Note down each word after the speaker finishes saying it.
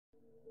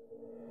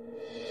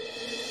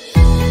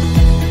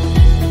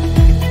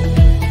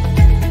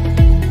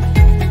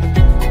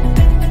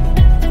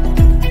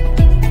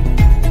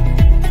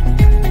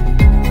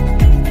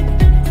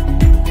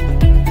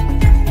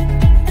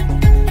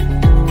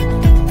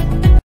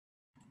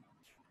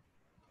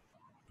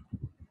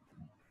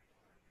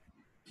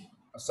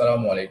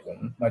Assalamu alaikum,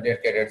 my dear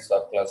cadets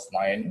of class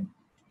 9.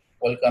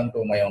 Welcome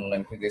to my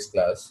online physics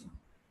class.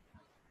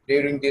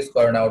 During this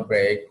corona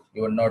outbreak,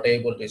 you are not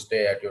able to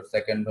stay at your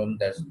second home.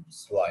 That's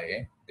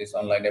why this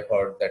online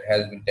effort that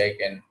has been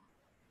taken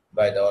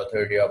by the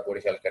authority of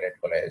Odisha Cadet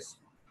College.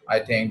 I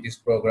think this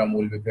program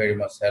will be very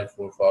much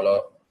helpful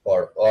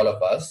for all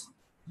of us.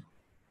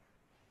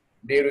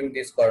 During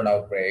this corona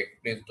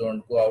outbreak, please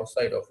don't go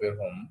outside of your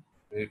home.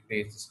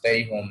 Please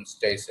stay home,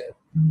 stay safe.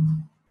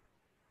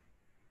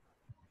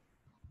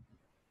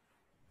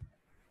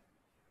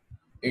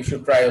 You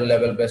should try your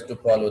level best to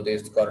follow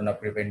this corona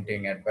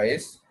preventing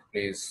advice.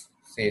 Please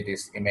see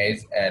this image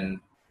and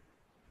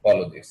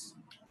follow this.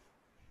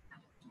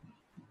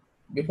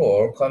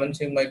 Before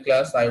commencing my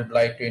class, I would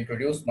like to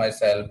introduce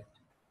myself.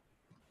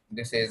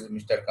 This is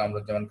Mr.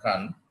 Kamrujaman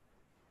Khan,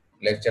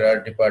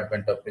 lecturer,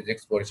 Department of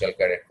Physics, Odisha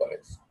Cadet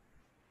College.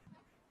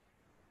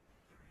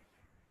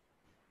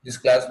 This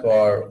class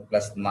for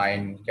class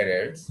 9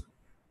 cadets,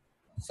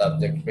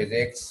 subject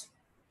physics,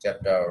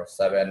 chapter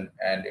 7,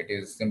 and it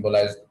is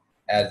symbolized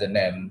as a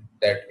name,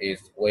 that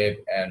is wave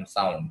and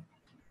sound.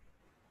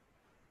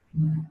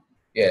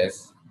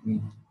 Yes,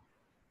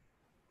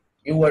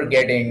 you are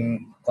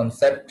getting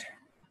concept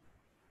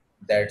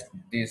that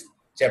this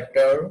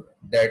chapter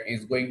that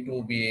is going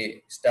to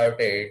be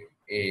started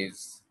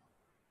is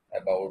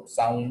about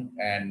sound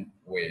and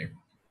wave.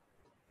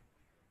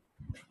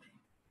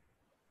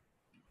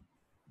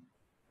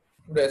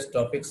 Today's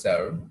topics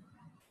are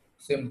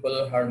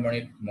simple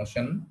harmonic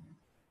motion,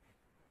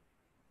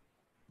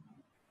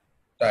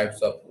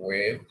 types of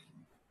wave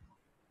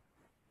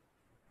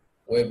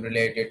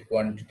related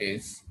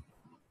quantities,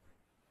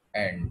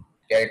 and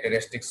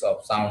characteristics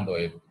of sound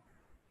wave.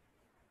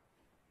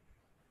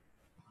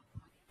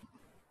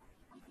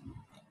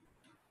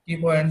 Key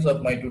points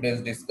of my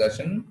today's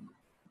discussion: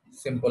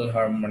 simple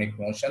harmonic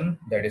motion,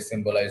 that is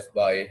symbolized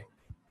by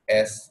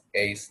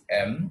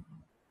SHM,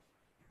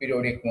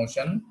 periodic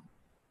motion,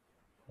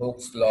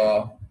 Hooke's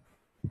law,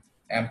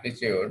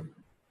 amplitude,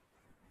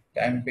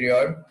 time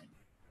period,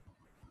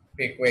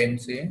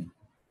 frequency,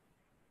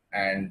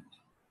 and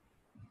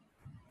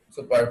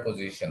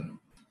superposition.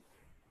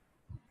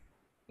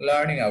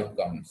 Learning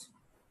outcomes.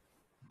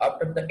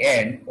 After the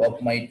end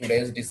of my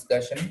today's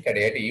discussion,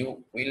 cadet,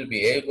 you will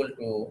be able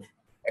to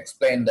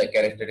explain the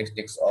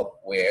characteristics of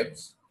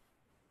waves.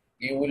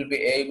 You will be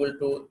able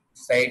to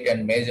cite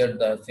and measure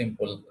the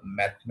simple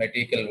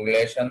mathematical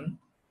relation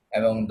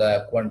among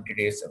the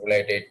quantities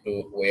related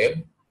to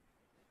wave.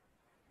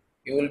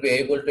 You will be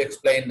able to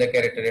explain the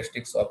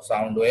characteristics of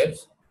sound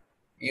waves.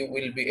 You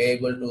will be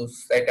able to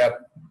set up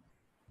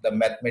the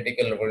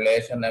mathematical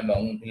relation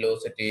among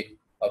velocity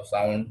of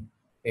sound,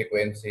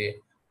 frequency,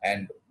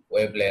 and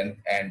wavelength,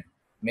 and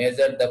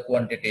measure the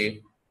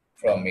quantity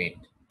from it.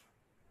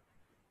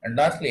 And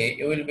lastly,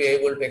 you will be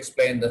able to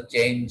explain the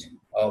change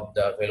of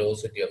the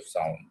velocity of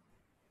sound.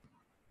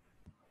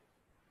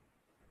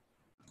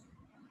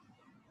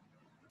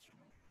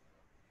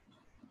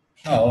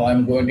 Now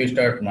I'm going to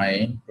start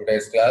my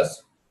today's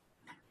class.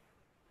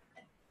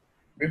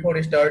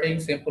 Before starting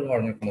simple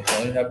harmonic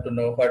motion, you have to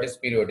know what is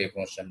periodic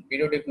motion.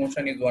 Periodic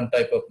motion is one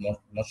type of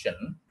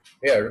motion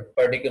where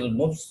particle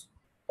moves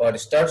or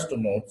starts to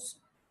move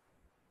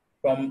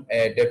from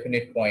a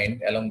definite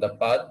point along the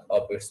path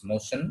of its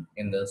motion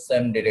in the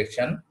same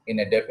direction in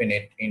a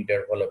definite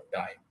interval of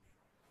time.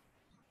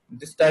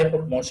 This type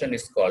of motion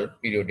is called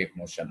periodic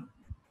motion.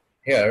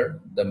 Here,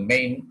 the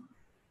main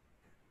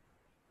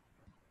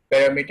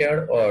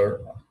parameter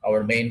or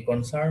our main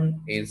concern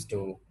is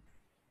to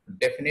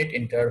definite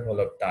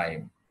interval of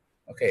time.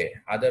 Okay,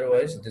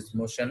 otherwise this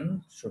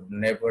motion should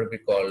never be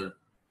called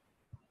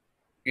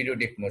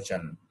periodic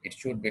motion. It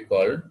should be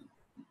called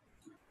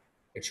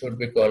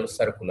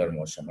circular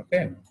motion.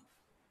 Okay,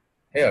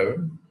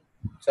 here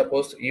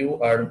suppose you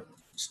are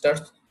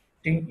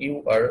starting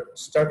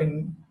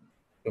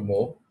to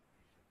move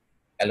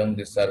along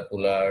the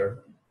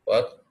circular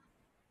path.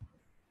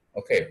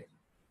 Okay,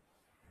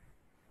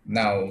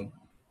 now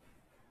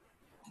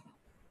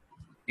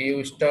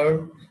you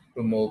start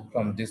to move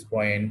from this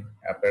point.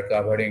 After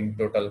covering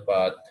total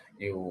path,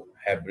 you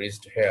have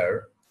reached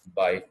here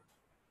by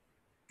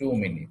 2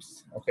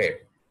 minutes. Okay,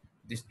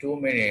 these 2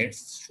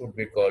 minutes should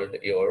be called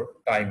your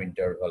time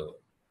interval.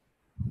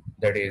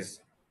 That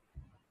is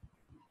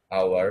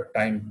our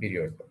time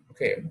period.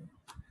 Okay,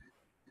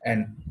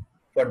 and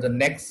for the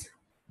next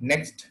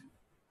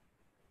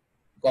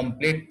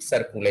complete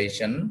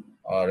circulation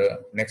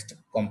or next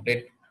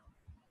complete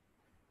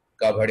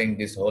covering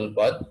this whole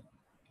path,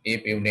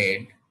 if you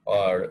need,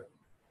 or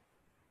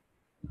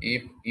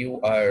if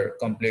you are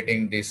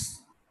completing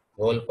this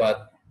whole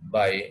path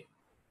by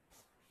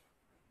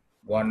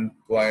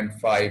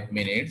 1.5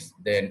 minutes,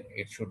 then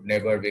it should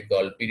never be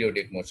called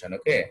periodic motion.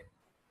 Okay,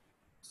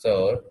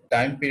 so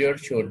time period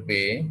should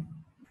be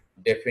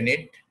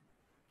definite.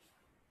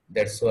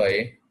 That's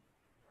why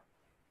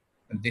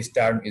this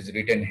term is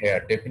written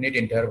here, definite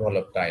interval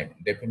of time.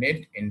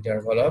 Definite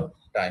interval of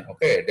time.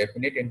 Okay,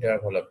 definite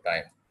interval of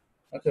time.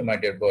 Okay, my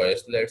dear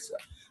boys,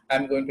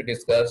 I'm going to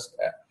discuss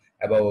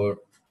about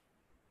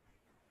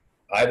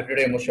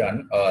vibratory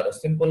motion or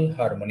simple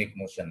harmonic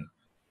motion.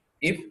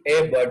 If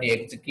a body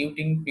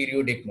executing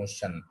periodic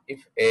motion,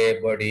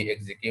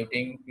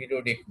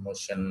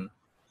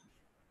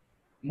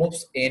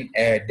 moves in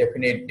a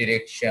definite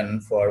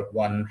direction for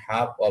one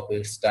half of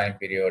its time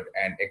period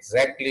and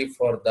exactly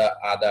for the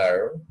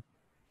other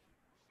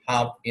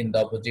half in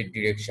the opposite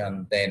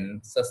direction,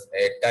 then such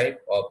a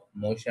type of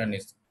motion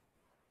is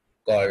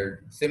called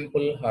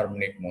simple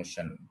harmonic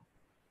motion.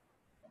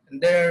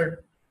 And there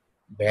are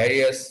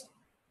various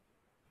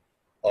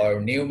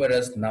or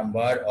numerous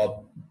number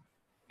of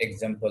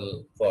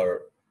example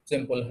for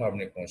simple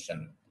harmonic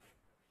motion.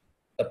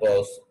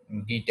 Suppose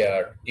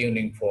guitar,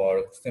 tuning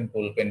fork,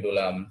 simple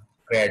pendulum,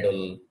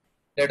 cradle.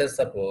 Let us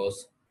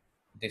suppose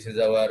this is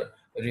our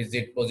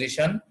rigid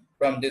position.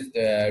 From this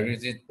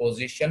rigid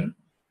position,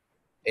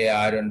 a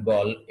iron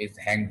ball is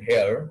hanged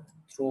here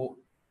through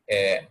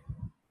a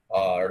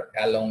or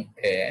along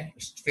a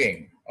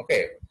string.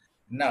 Okay.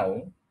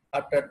 Now,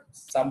 after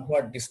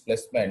somewhat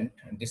displacement,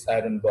 this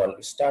iron ball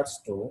starts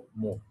to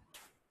move.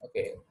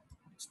 Okay,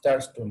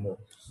 starts to move.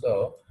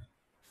 So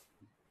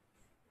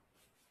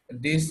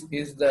this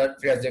is the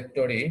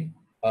trajectory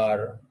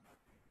or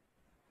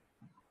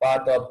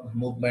path of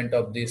movement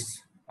of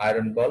this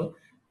iron ball,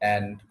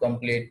 and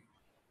completing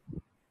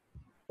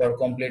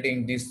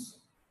this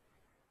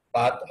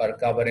path or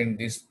covering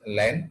this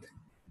length,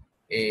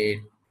 it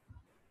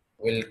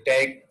will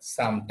take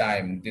some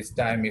time. This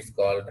time is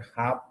called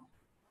half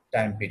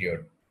time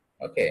period.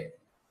 Okay,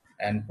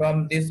 and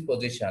this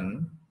body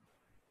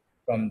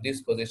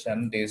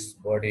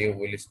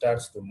will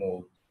starts to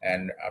move,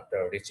 and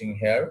after reaching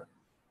here,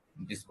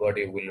 this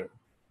body will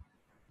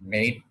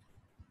need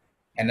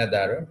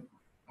another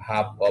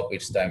half of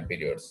its time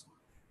periods.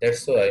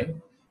 That's why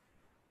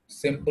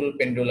simple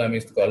pendulum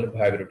is called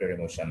vibratory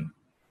motion.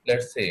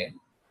 Let's see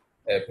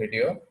a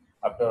video.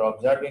 After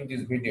observing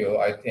this video,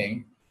 I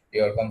think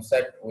your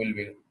concept will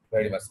be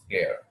very much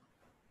clear.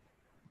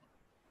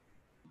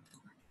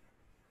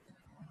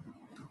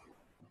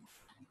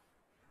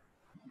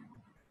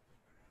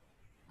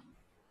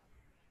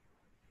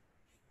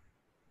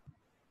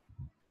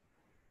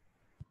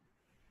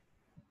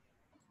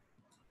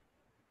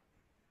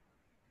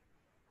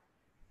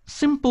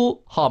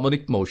 Simple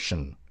harmonic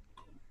motion.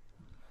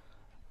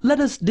 Let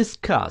us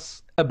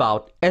discuss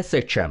about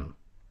SHM.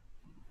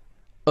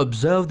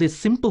 Observe this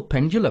simple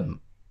pendulum.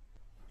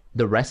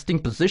 The resting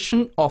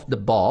position of the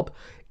bob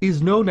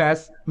is known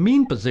as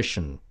mean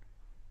position.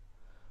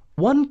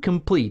 One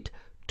complete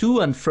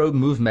to and fro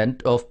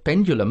movement of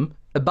pendulum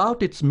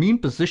about its mean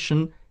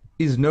position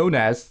is known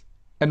as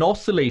an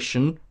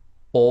oscillation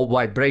or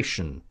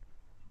vibration.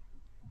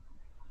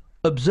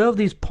 Observe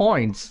these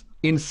points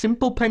in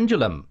simple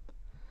pendulum.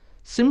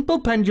 Simple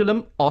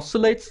pendulum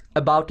oscillates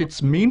about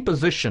its mean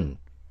position.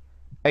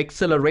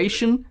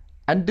 Acceleration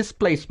and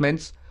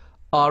displacements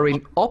are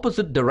in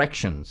opposite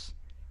directions.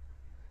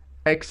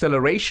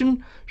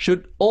 Acceleration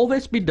should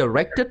always be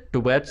directed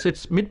towards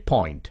its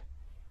midpoint.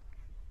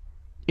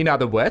 In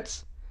other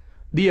words,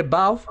 the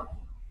above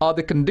are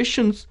the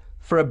conditions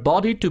for a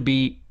body to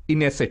be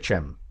in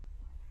SHM.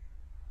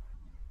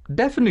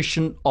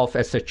 Definition of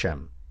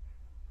SHM.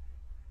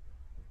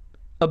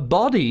 A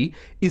body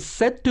is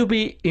said to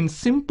be in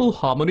simple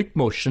harmonic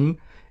motion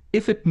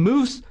if it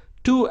moves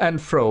to and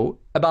fro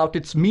about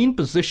its mean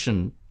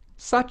position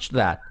such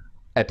that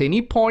at any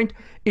point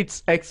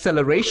its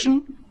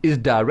acceleration is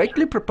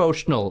directly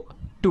proportional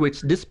to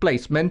its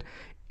displacement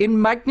in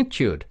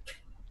magnitude,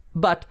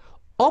 but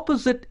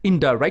opposite in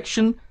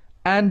direction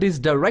and is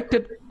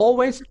directed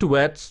always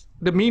towards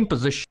the mean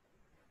position.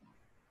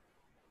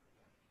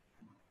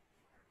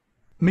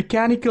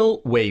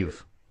 Mechanical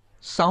wave,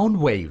 sound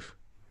wave.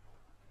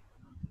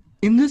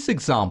 In this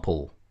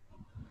example,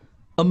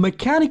 a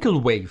mechanical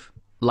wave,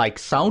 like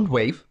sound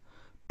wave,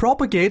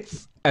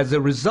 propagates as a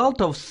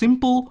result of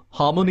simple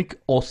harmonic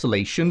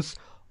oscillations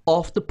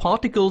of the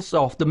particles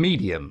of the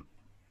medium.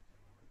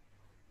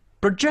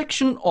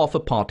 Projection of a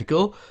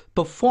particle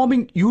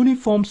performing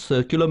uniform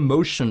circular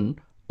motion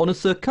on a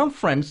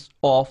circumference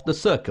of the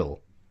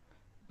circle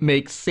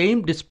makes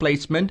same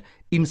displacement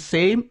in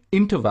same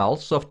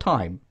intervals of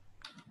time.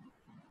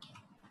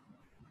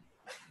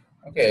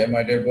 Okay,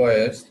 my dear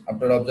boys,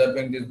 after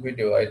observing this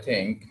video, I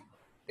think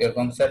your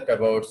concept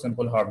about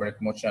simple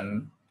harmonic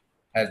motion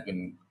has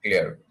been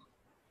clear.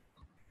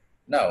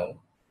 Now,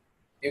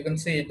 you can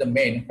see the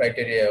main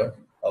criteria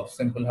of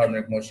simple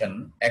harmonic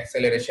motion.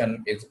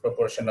 Acceleration is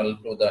proportional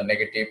to the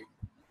negative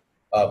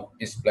of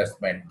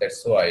displacement.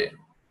 That's why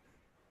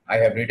I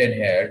have written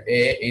here,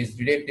 A is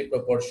directly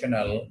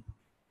proportional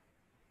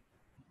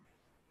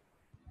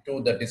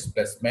to the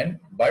displacement,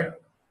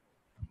 but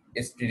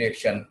its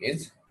direction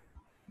is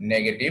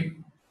negative.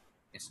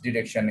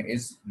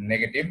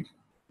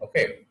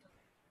 Okay.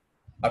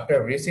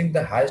 After reaching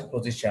the highest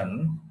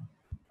position,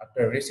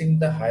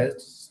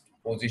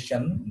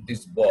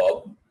 this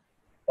bob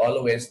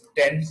always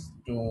tends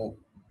to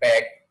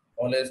back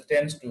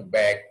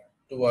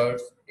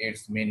towards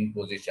its mean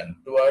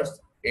position.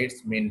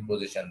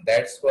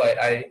 That's why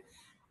I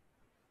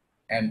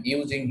am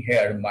using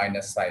here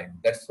minus sign.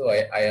 That's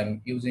why I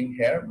am using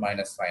here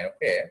minus sign,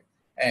 okay?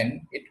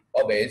 And it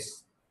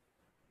obeys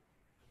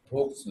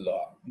Hooke's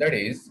law. That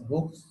is,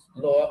 Hooke's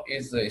law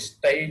is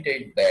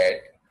stated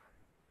that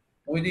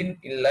within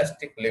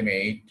elastic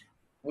limit,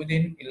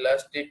 within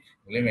elastic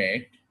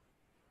limit,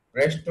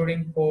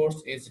 restoring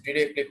force is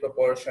directly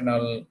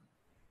proportional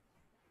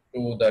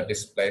to the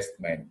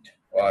displacement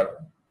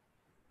or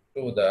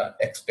to the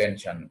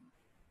extension.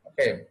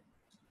 Okay.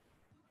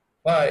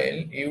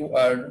 While you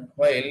are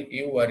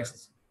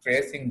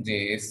tracing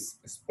this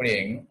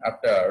spring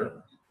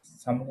after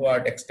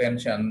somewhat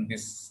extension,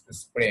 this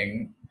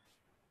spring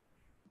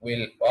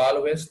will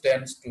always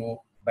tends to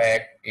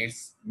back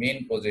its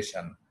mean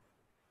position.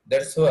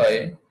 That's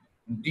why,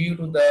 due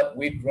to the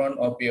withdrawn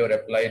of your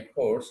applied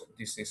force,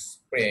 this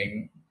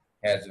spring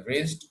has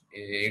reached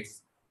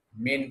its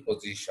mean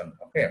position.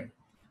 Okay,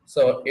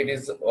 so a, it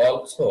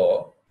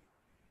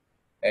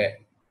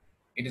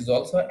is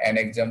also an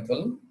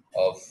example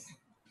of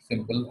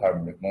simple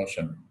harmonic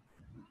motion.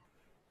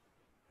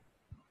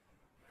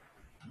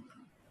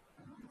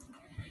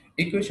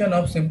 Equation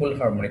of simple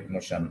harmonic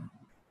motion.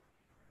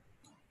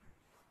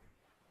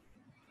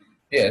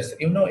 Yes,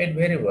 you know it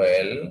very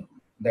well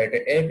that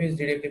F is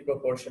directly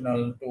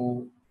proportional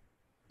to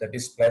the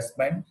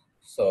displacement.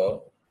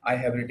 So I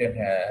have written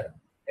here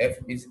F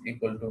is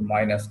equal to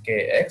minus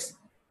Kx.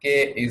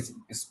 K is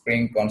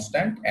spring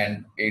constant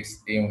and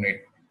its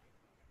unit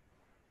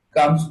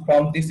comes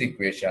from this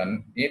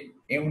equation. If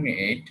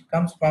unit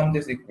comes from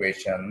this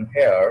equation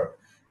here,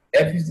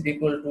 F is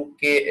equal to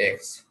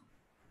Kx.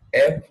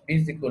 F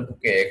is equal to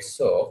Kx.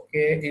 So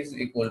K is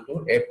equal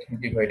to F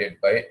divided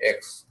by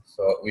X.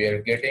 So we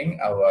are getting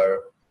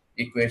our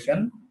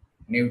equation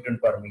Newton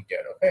per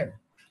meter. Okay.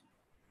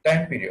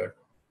 Time period.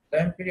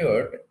 Time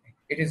period,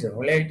 it is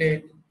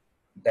related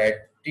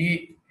that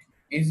T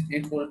is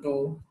equal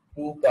to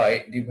 2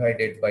 pi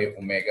divided by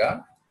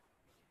omega.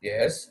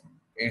 Yes,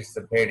 it's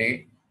a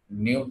very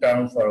new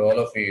term for all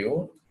of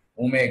you.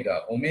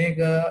 Omega.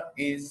 Omega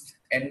is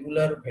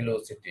angular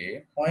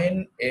velocity.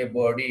 When a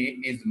body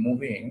is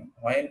moving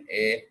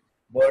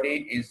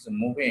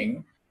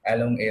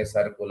along a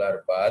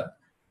circular path,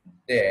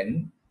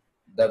 then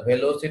the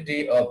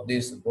velocity of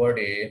this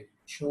body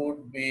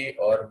should be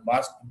or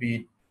must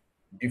be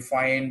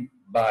defined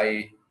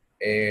by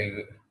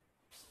a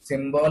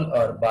symbol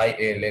or by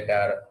a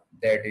letter,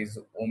 that is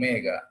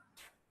omega.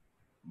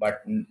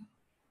 But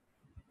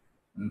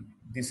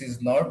this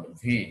is not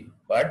V,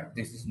 but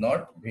this is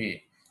not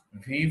V.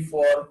 V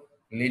for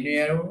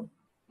linear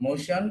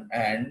motion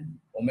and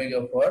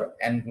omega for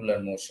angular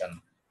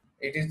motion.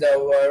 It is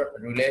our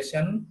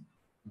relation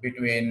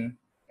between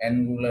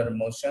angular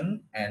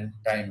motion and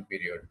time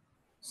period.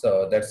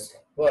 So that's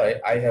why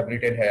I have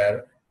written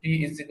here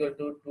T is equal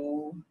to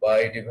 2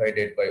 pi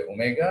divided by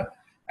omega,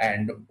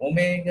 and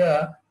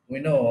omega, we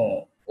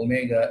know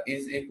omega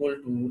is equal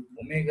to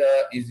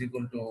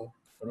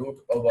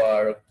root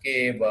over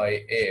k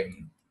by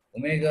m.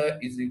 Omega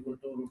is equal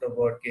to root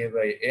over k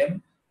by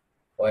m,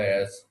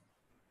 whereas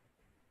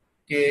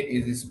k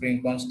is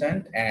spring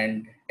constant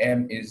and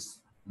m is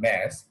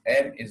mass.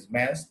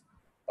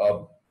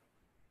 Of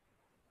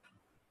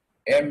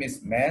m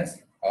is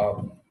mass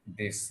of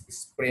this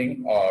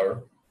spring,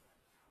 or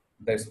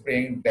the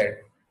spring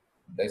that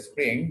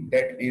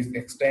is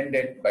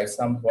extended by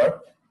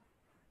somewhat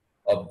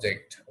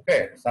object.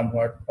 Okay,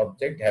 somewhat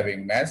object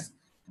having mass,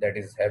 that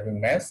is having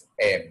mass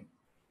m.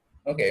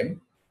 Okay.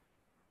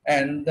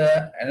 And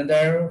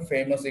another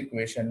famous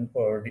equation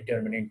for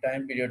determining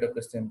time period of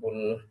the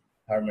simple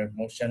harmonic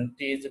motion,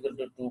 T is equal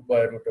to 2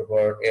 pi root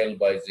over L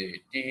by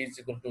Z. T is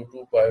equal to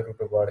 2 pi root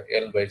over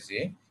L by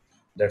Z.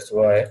 That's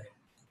why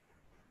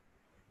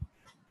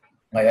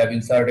I have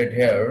inserted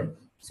here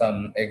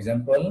some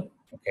example.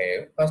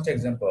 Okay, first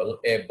example,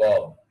 a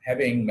bulb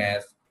having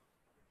mass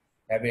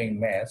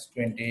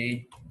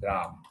 20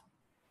 gram.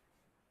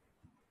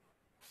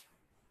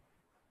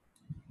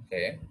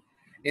 Okay,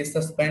 is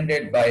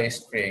suspended by a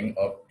string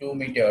of 2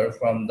 meters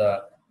from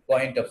the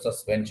point of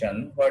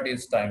suspension. What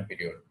is time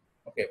period?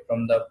 Okay,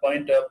 from the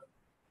point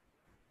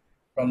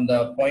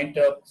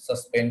of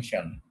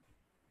suspension,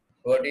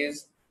 what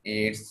is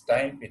its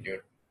time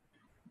period?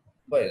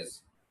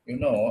 Boys, you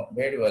know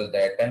very well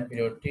that time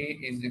period T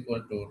is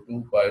equal to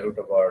 2 pi root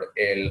over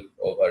L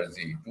over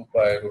Z. 2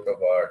 pi root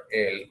over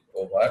L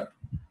over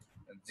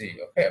Z.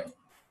 Okay,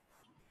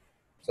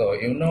 so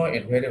you know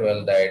it very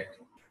well that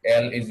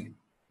L is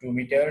 2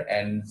 meter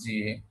and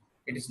Z,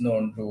 it is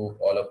known to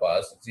all of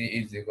us, Z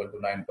is equal to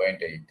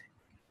 9.8.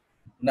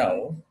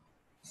 Now,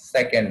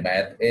 second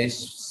math, a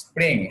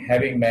spring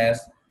having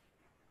mass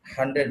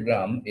 100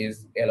 gram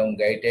is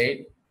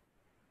elongated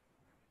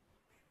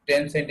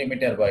 10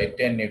 centimeter by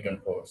 10 Newton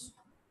force.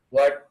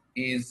 What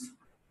is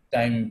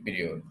time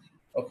period?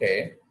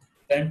 Okay,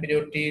 time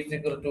period T is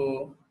equal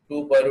to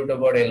 2 pi root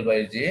over L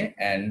by J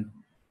and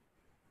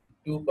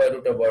 2 pi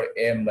root over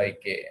m by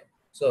k.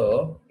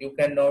 So you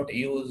cannot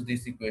use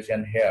this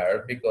equation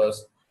here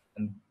because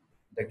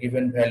the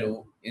given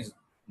value is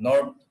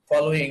not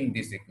following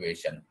this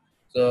equation.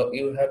 So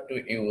you have to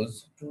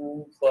use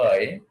 2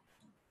 pi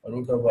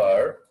root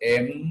over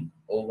m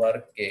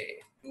over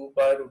k. 2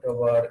 pi root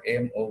over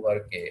m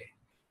over k.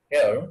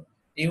 Here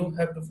you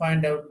have to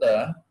find out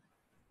the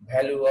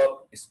value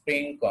of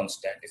spring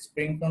constant.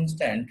 Spring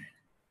constant,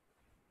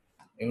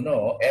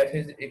 F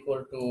is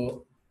equal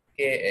to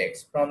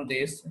kx. From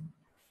this,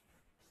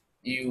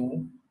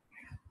 you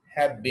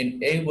have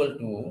been able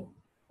to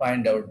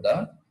find out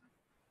the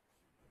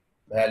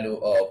value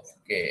of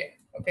k.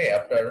 Okay,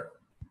 after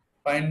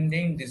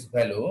finding the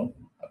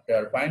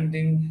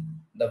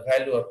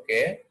value of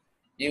k,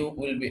 you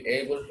will be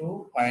able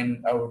to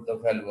find out the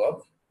value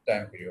of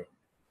time period.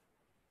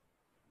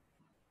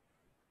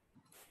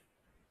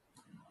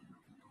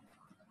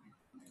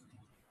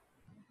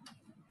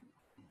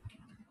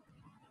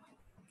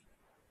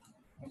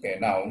 Okay,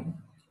 now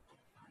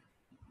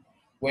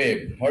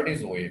wave. What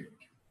is wave?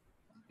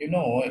 You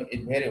know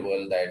it very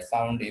well that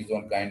sound is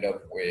one kind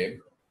of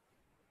wave,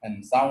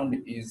 and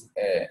sound is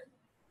a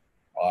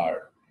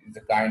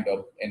kind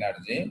of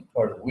energy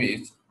for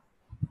which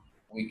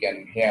we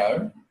can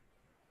hear,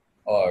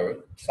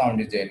 or sound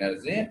is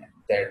energy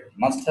that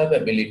must have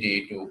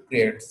ability to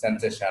create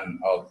sensation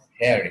of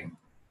hearing.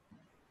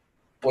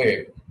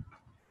 Wave,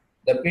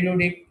 the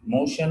periodic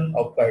motion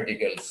of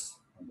particles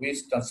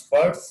which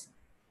transfers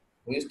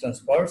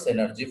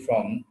energy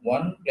from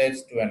one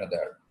place to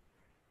another.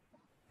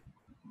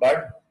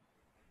 But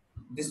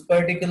this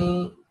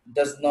particle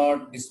does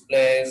not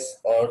displace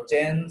or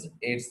change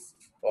its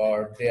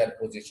or their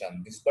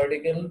position. This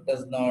particle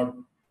does not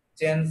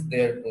change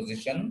their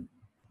position.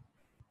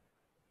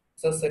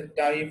 Such a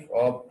type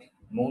of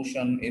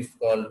motion is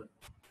called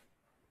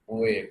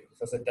wave.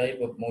 Such a type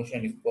of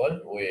motion is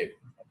called wave.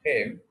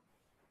 Okay.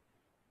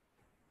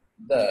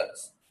 The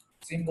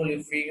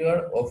symbolic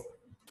figure of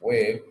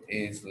wave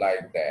is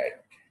like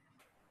that.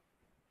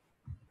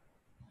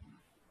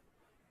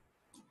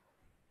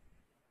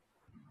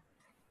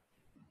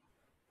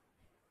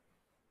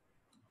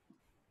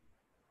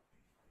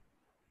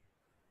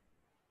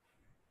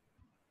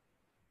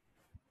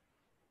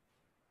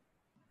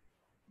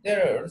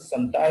 There are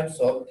some types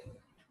of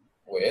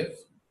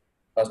waves.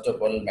 First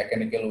of all,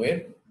 mechanical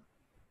wave,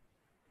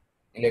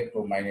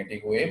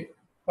 electromagnetic wave.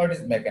 What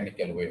is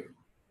mechanical wave?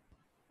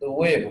 The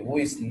wave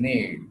which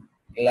need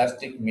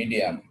elastic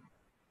medium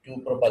to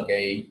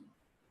propagate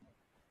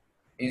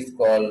is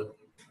called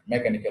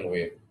mechanical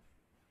wave.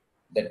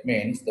 That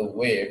means the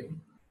wave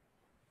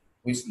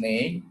which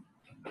need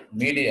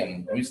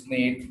medium. This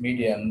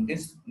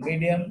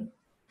medium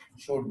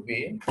should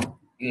be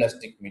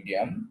elastic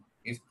medium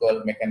is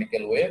called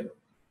mechanical wave,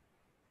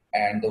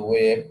 and the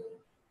wave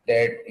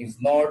that is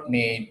not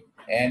need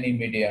any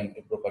medium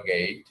to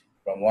propagate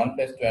from one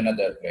place to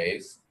another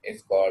place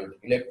is called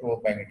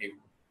electromagnetic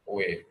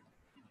wave.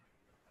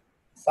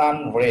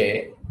 Sun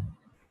ray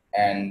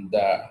and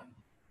the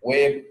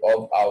wave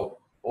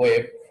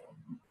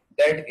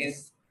that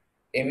is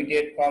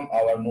emitted from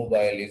our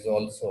mobile is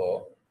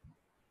also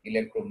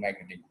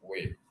electromagnetic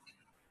wave.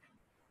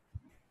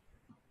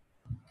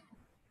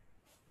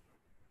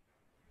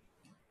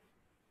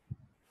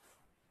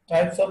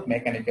 Types of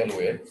mechanical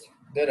waves.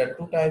 There are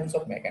two types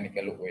of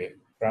mechanical wave: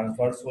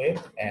 transverse wave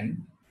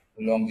and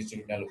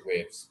longitudinal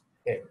waves.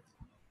 Okay.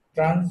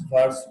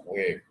 Transverse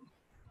wave,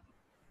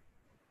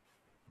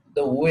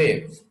 the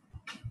waves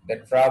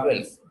that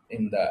travels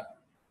in the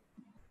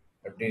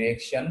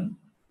direction,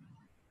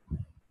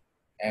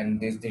 and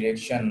this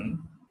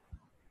direction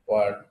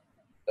for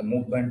the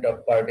movement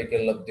of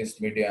particle of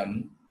this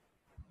medium,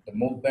 the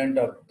movement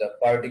of the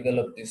particle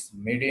of this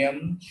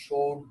medium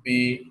should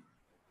be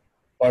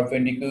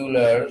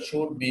perpendicular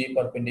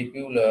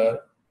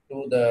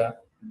to the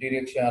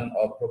direction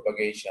of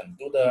propagation,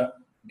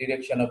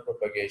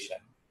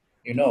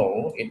 You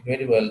know it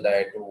very well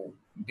that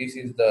this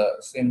is the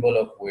symbol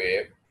of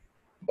wave,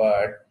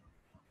 but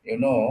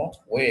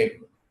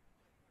wave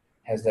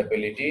has the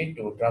ability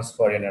to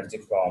transfer energy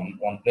from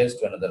one place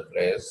to another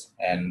place,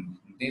 and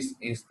this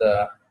is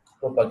the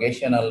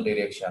propagational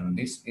direction.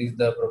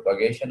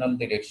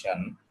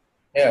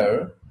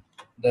 Here,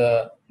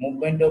 the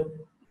movement of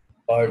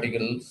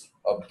particles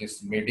of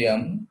this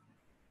medium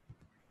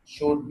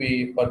should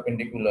be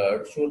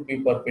perpendicular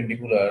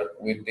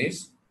with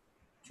this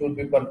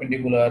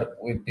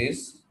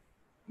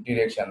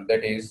direction,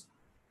 that is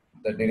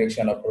the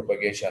direction of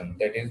propagation.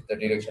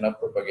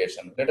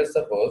 Let us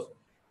suppose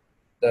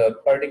the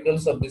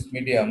particles of this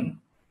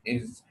medium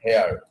is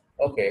here.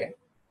 Okay,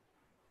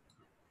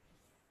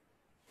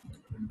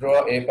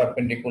 draw a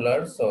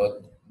perpendicular,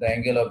 so the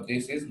angle of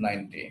this is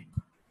 90.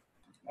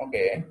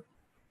 Okay,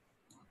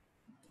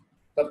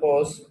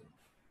 suppose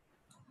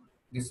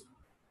this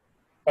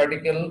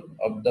particle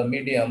of the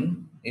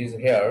medium is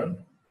here.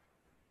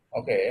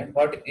 Okay,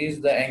 what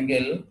is the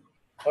angle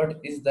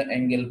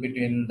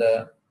between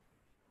the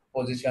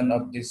position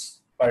of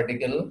this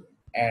particle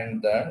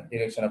and the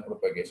direction of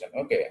propagation?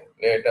 Okay,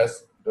 let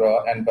us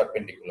draw an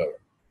perpendicular.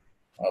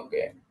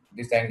 Okay,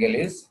 this angle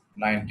is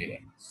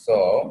 90.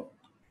 So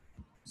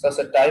such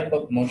a type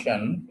of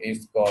motion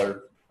is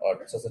called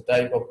or such a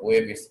type of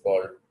wave is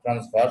called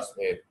transverse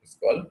wave. It's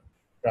called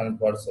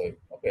transverse wave.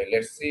 Okay,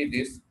 let's see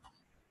this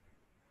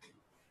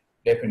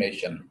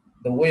definition.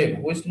 The wave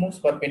which moves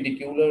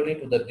perpendicularly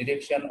to the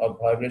direction of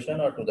vibration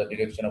or to the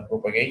direction of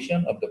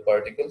propagation of the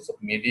particles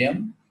of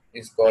medium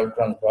is called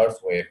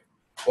transverse wave.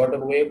 Water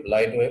wave,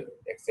 light wave,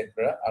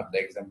 etc. are the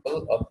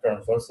example of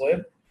transverse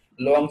wave.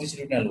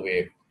 Longitudinal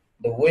wave,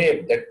 the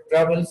wave that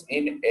travels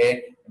in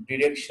a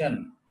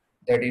direction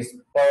that is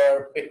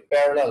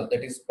parallel to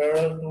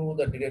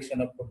the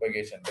direction of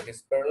propagation,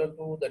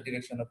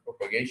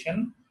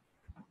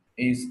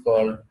 is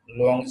called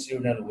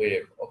longitudinal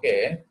wave.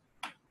 Okay,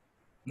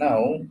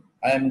 now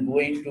I am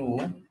going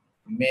to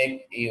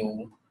make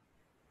you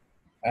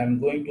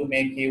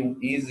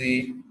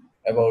easy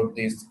about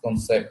this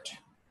concept.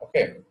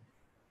 Okay,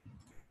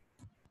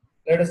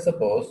 let us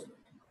suppose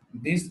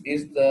this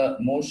is the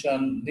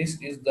motion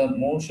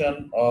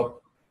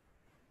of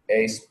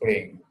a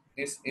spring.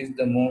 This is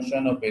the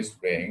motion of a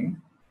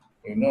spring.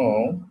 You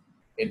know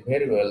it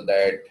very well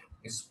that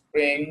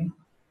spring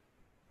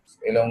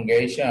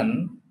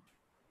elongation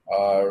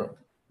or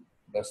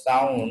the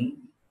sound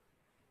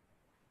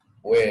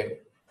wave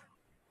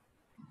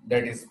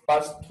that is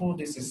passed through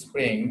this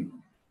spring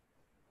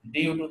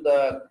due to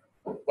the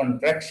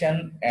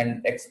contraction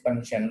and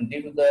expansion,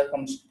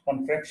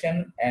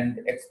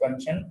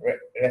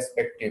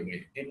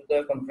 respectively,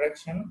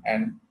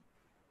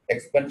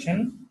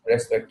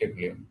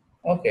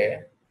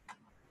 Okay,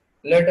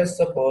 let us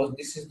suppose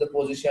this is the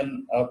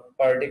position of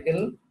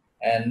particle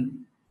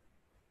and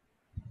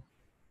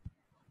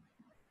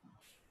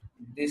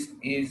this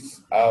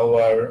is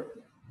our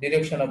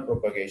direction of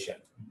propagation.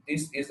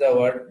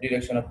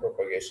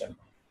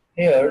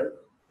 Here,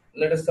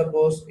 let us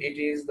suppose it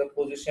is the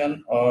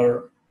position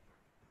or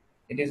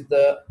it is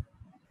the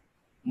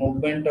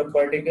movement of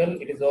particle,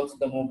 it is also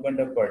the movement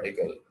of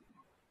particle,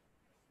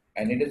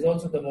 and it is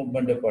also the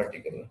movement of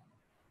particle.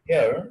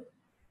 Here,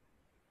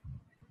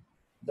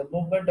 the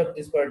movement of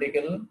this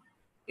particle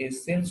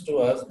is seems to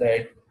us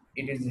that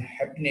it is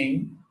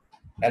happening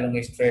along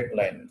a straight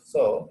line.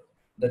 So,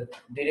 the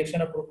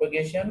direction of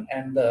propagation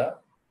and the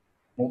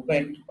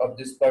movement of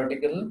this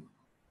particle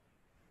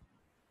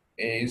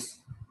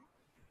is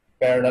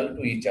parallel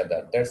to each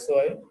other. That's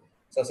why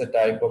such a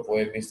type of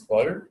wave is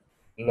called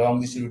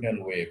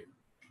longitudinal wave.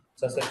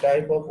 Such a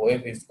type of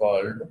wave is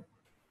called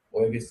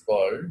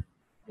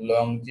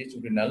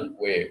longitudinal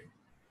wave.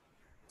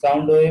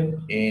 Sound wave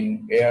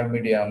in air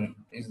medium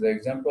is the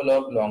example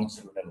of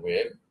longitudinal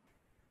wave.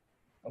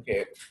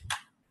 Okay.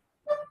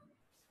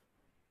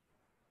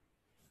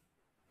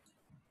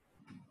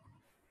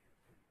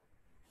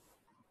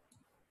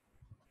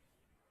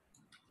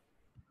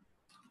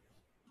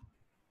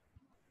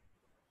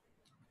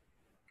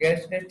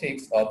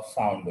 Characteristics of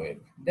sound wave.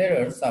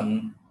 There are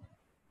some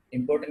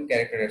important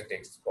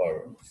characteristics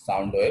for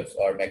sound waves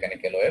or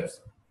mechanical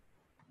waves.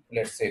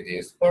 Let's say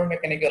this. For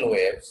mechanical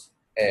waves,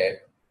 a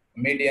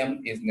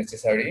medium is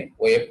necessary.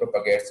 Wave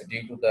propagates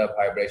due to the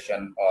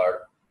vibration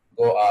or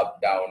go up,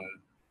 down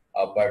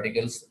of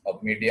particles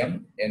of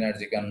medium.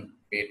 Energy can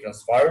be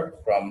transferred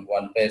from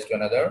one place to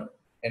another.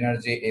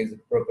 Energy is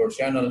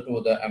proportional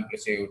to the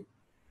amplitude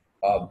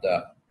of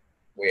the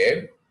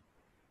wave,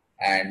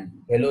 and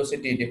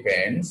velocity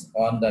depends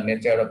on the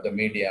nature of the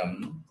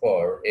medium.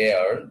 For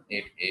air,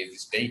 it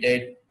is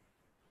stated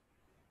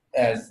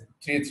as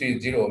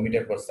 330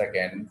 meter per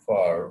second.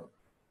 For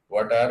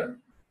water,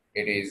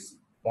 it is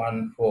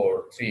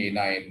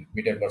 1439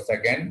 meter per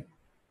second,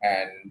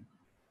 and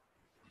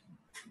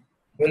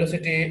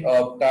velocity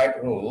of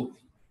tight rope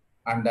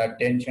under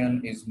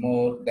tension is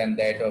more than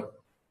that of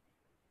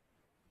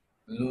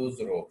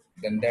loose rope.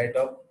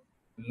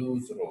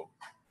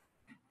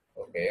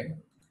 Okay.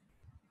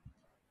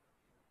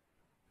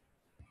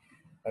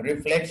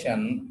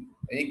 Reflection,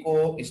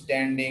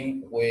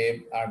 echo-standing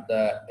wave are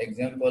the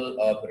example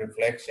of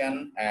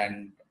reflection,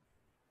 and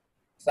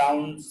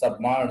sound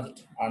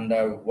submerged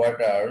under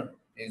water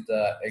is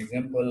the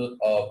example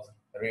of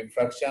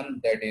refraction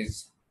that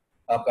is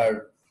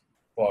occurred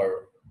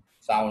for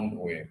sound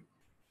wave.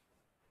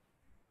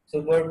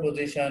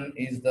 Superposition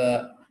is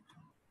the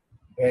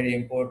very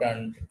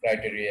important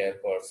criteria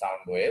for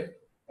sound wave.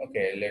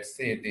 Okay, let's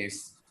see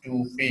this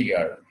two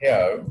figure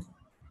here.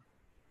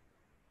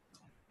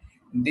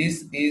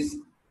 This is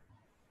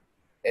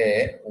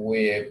a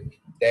wave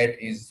that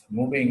is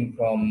moving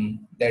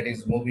from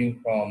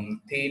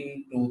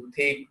thin to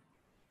thick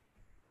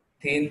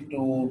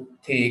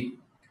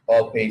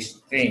of a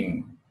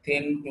string,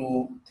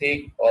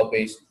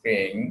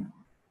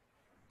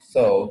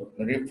 So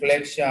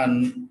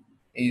reflection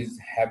is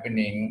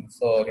happening.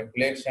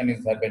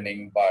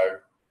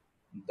 But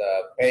the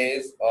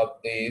phase of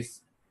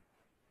this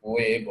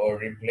wave or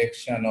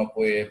reflection of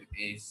wave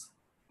is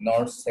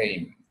not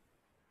same.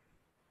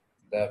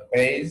 The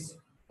phase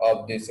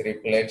of this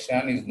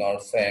reflection is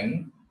not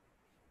same.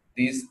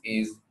 This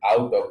is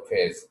out of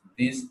phase.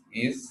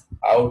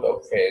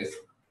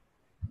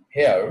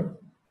 Here,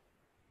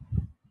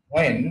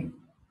 when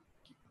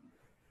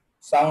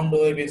sound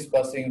wave is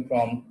passing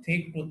from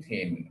thick to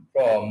thin,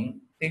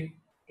 from thick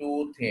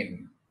to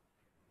thin.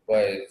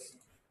 Boys,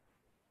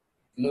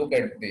 look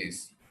at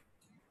this.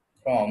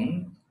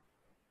 From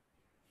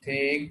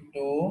thick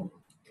to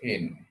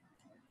thin.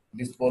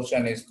 This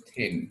portion is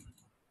thin.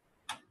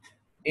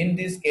 In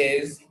this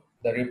case,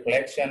 the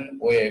reflection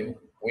wave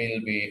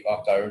will be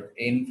occurred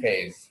in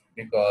phase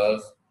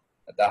because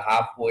the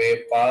half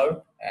wave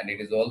part and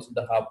it is also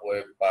the half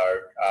wave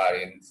part are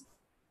in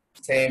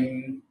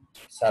same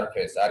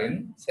surface.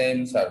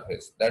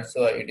 That's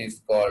why it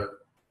is called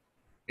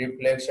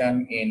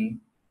reflection in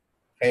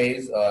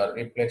phase or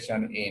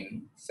reflection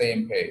in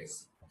same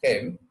phase.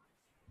 Okay,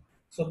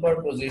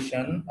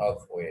 superposition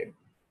of wave.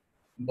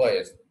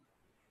 Boys,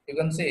 you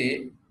can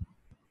see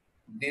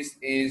this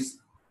is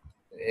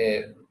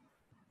a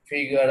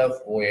figure of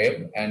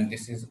wave and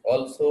this is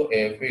also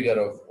a figure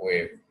of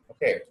wave.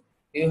 Okay,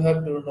 you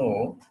have to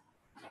know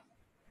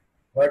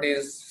what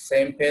is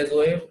same phase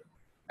wave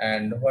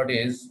and what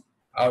is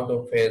out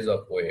of phase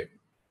of wave.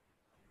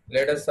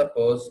 Let us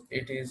suppose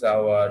it is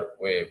our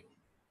wave.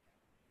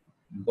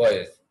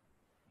 Boys,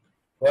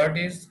 what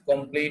is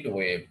complete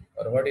wave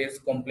or what is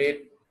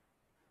complete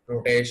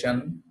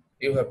rotation?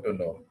 You have to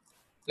know.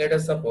 Let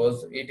us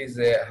suppose it is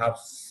a half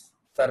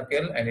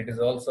circle and it is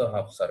also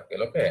half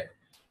circle. Okay,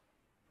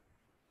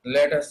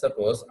 let us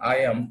suppose I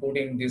am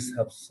putting this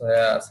half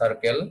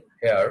circle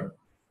here.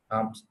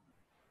 Um,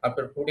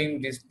 After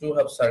putting these two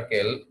half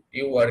circle,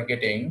 you are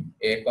getting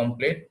a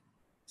complete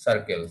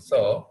circle.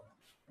 So,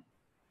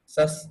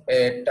 such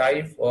a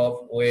type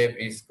of wave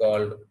is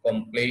called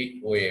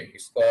complete wave.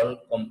 It's called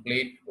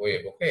complete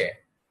wave. Okay.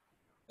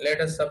 Let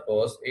us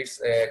suppose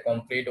it's a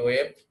complete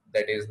wave,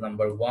 that is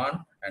number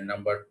one, and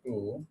number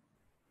two,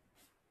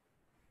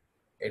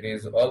 it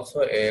is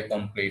also a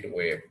complete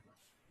wave.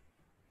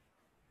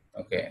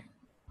 Okay.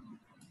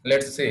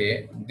 Let's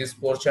say this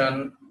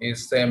portion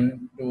is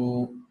same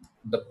to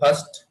the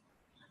first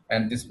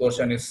and this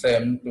portion is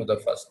same to the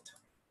first.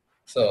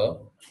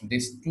 So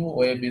these two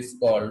waves is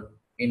called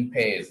in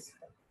phase.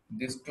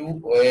 These two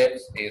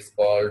waves is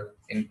called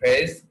in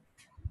phase.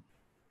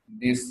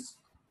 This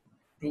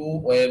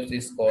two waves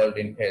is called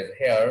in phase.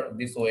 Here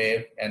this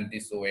wave and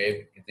this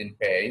wave is in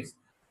phase.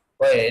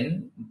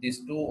 When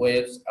these two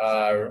waves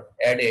are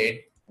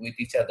added with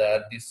each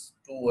other, these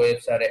two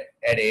waves are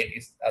added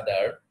each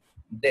other,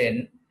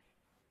 then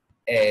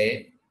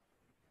a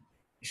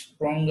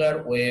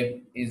stronger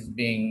wave is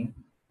being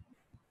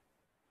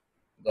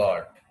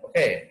got.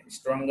 Okay,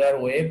 stronger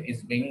wave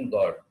is being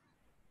got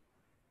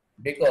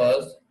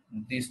because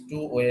these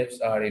two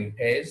waves are in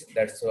phase.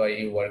 That's why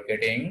you are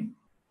getting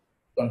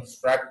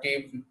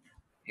constructive.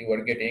 You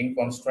are getting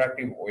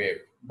constructive wave.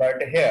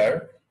 But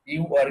here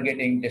you are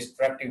getting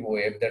destructive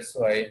wave. That's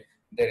why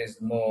there is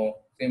no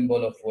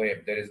symbol of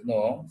wave. There is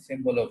no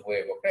symbol of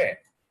wave. Okay,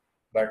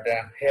 but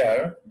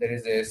here there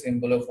is a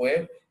symbol of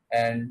wave,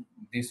 and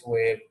this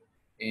wave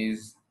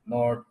is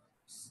not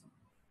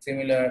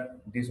similar.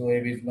 This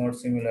wave is not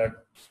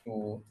similar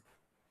to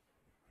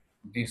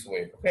this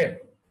wave. Okay,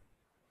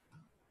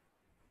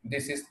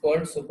 this is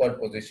called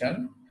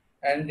superposition,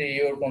 and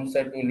your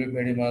concept will be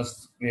very much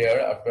clear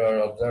after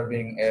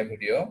observing a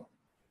video.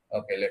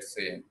 Okay, let's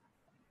see.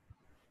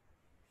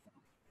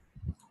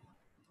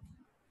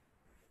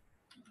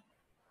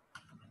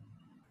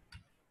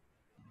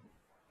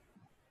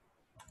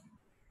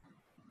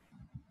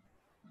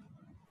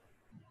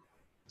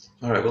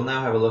 All right, we'll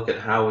now have a look at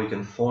how we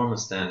can form a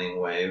standing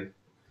wave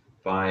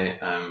by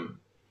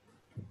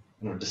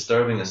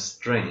disturbing a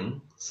string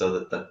so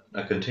that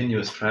a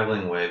continuous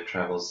traveling wave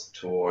travels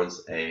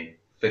towards a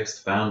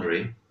fixed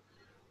boundary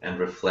and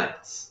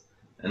reflects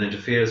and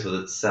interferes with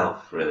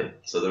itself, really.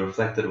 So the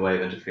reflected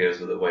wave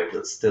interferes with a wave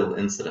that's still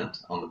incident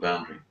on the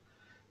boundary.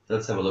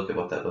 Let's have a look at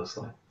what that looks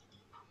like.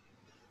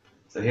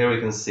 So here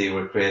we can see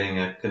we're creating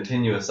a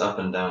continuous up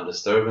and down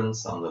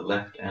disturbance on the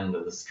left end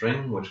of the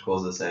string, which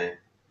causes a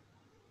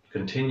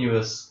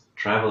continuous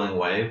traveling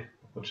wave,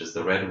 which is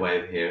the red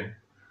wave here,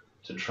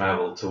 to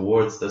travel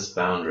towards this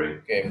boundary.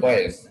 Okay,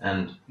 boys,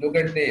 and look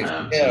at this.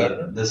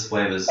 So this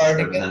wave is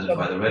represented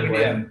by the red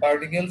wave.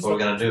 What we're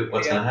going to do,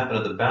 what's going to happen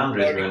at the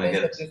boundary is we're going to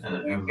get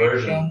an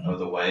inversion of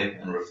the wave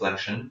and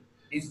reflection.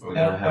 We're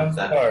going to have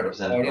that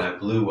represented by a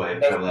blue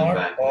wave traveling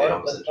back in the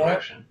opposite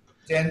direction.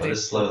 I'll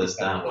just slow this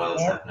down while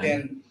it's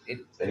happening.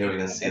 So here we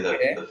can see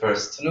the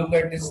first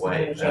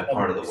wave,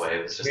 part of the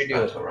wave is just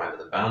about to arrive at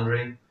the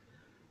boundary,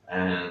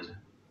 and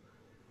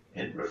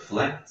it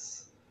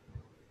reflects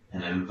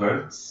and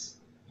inverts,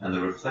 and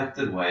the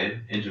reflected wave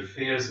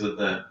interferes with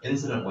the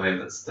incident wave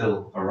that's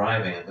still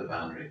arriving at the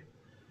boundary.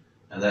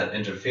 And that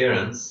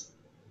interference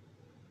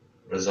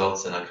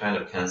results in a kind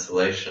of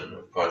cancellation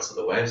of parts of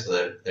the wave,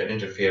 so they're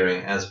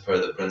interfering as per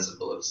the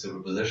principle of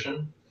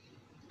superposition.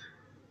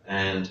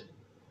 And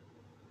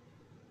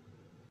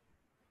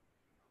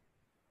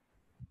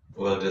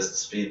we'll just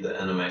speed the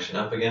animation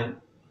up again.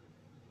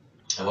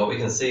 And what we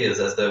can see is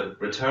as the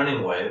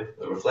returning wave,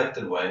 the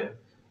reflected wave,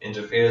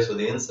 interferes with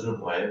the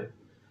incident wave,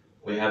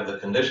 we have the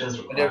conditions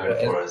required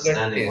for a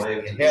standing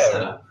wave to be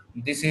set up.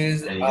 This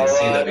is and you can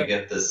see that we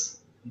get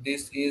this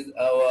this is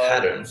our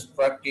pattern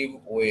destructive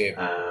wave.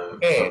 of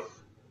Okay,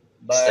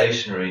 but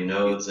stationary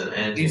nodes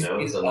and this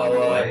antinodes is along the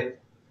our wave.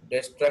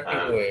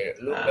 destructive wave.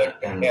 Look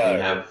at And we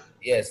here. have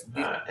Yes,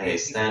 this a is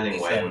this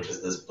standing wave, which position.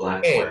 is this black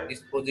Okay, wave,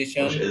 this which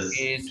position is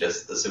is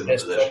just the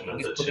superposition destructive. of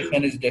This the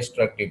position two is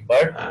destructive,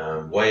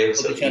 but waves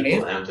of position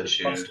equal is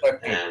amplitude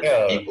constructive. and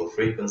Here, equal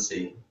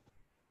frequency.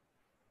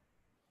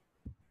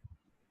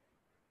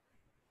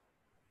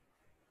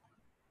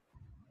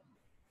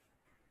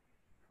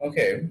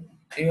 okay,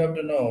 you have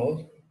to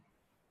know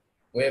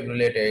wave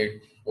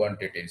related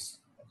quantities.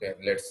 Okay,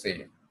 let's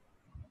see.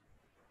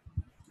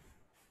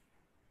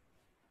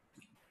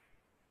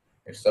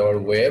 It's our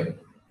wave.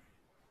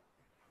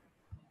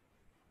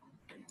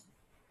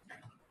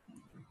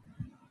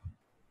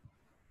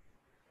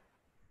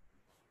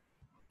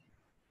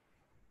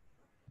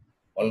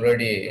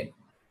 Already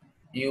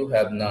you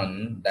have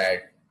known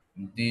that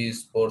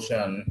this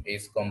portion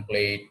is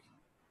complete.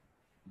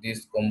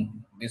 This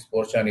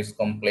portion is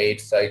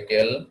complete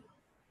cycle.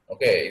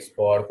 Okay, it's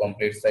for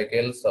complete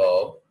cycle.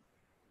 So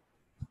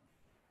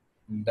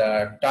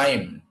the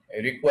time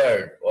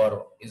required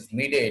or is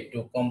needed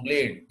to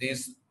complete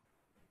this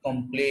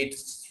complete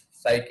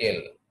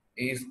cycle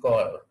is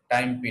called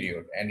time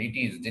period, and it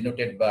is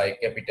denoted by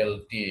capital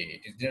T.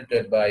 It is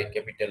denoted by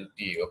capital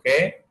T.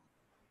 Okay,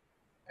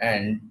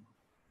 and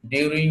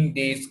during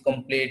this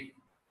complete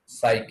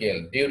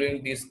cycle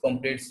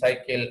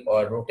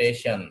or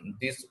rotation,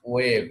 this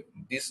wave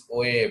is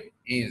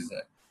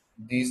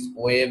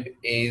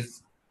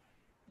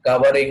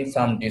covering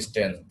some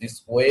distance.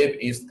 This wave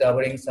is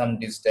covering some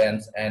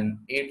distance, and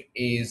it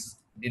is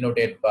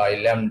denoted by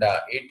lambda.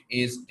 It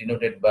is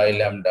denoted by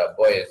lambda.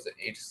 Boys,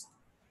 it's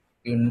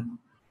you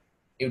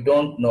you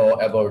don't know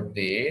about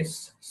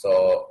this,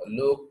 so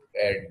look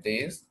at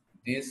this.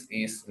 This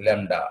is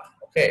lambda.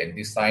 Okay,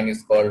 this sign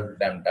is called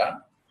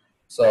lambda.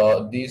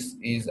 So this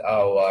is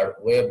our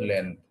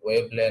wavelength.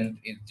 Wavelength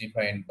is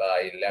defined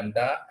by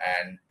lambda,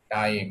 and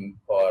time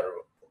for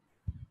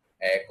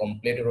a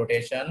complete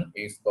rotation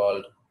is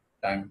called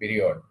time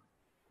period.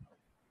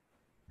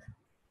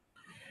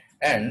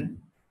 And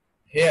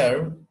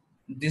here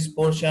this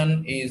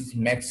portion is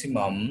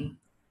maximum.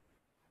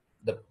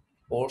 The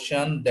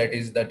portion that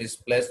is the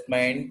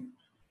displacement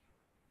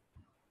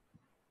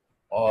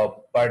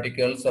of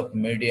particles of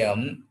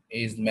medium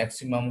is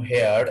maximum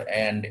here,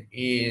 and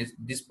is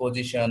this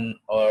position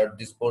or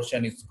this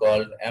portion is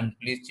called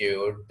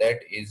amplitude.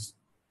 That is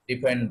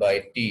defined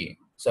by T.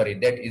 Sorry,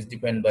 that is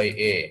defined by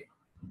A.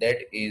 That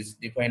is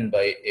defined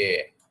by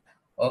A.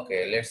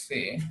 Okay, let's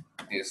see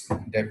this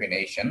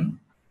definition.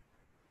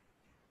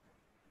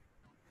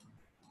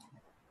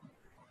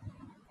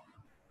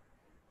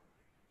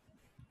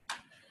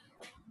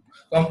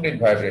 Complete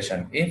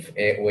vibration. If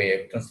a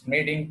wave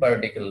transmitting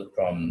particle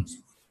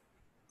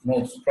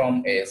moves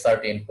from a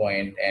certain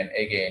point and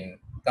again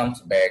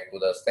comes back to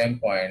the same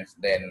points,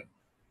 then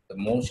the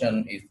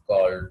motion is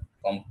called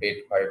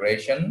complete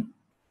vibration.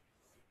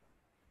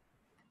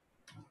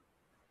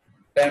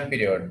 Time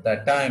period.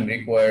 The time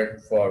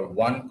required for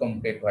one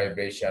complete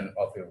vibration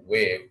of a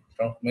wave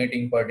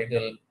transmitting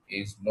particle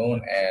is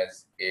known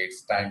as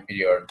its time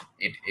period.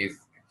 It is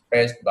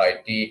expressed by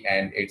T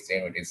and its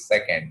unit is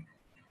second.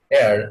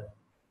 Here,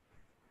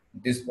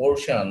 this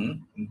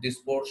portion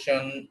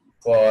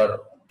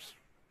for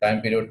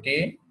time period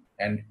T,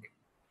 and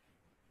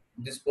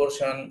this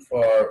portion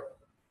for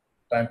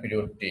time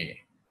period T.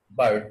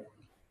 But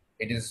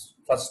it is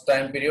first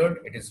time period,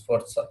 it is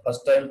for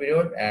first time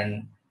period,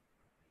 and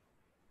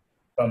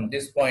from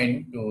this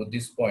point to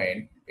this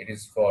point, it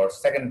is for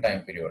second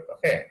time period.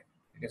 Okay,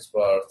 it is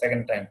for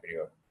second time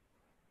period.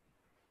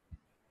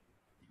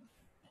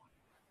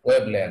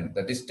 Wavelength,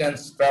 the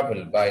distance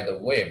traveled by the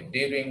wave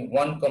during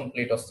one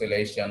complete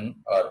oscillation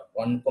or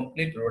one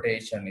complete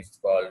rotation is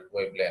called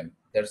wavelength.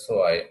 That's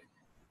why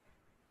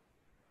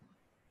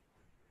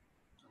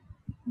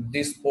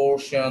this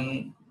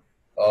portion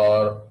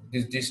or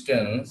this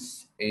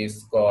distance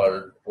is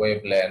called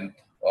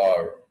wavelength,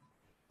 or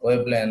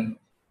wavelength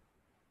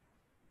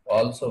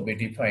also be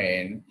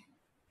defined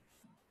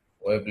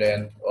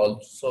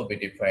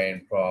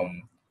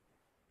from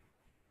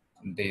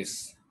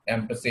this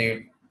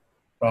amplitude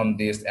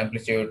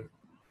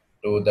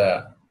to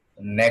the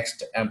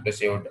next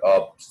amplitude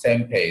of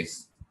same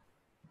phase,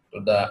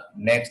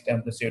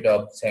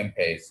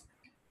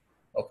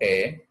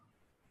 okay.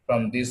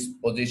 From this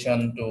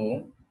position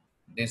to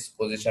this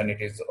position,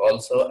 it is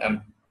also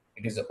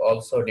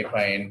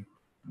defined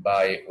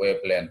by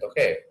wavelength.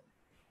 Okay,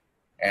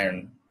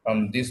 and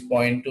from this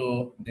point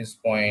to this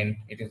point,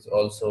 it is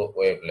also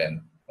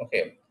wavelength.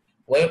 Okay,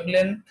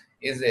 wavelength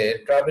is a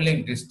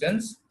traveling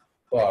distance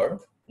for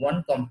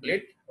one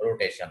complete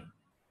rotation.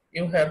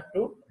 You have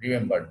to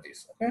remember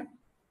this. Okay,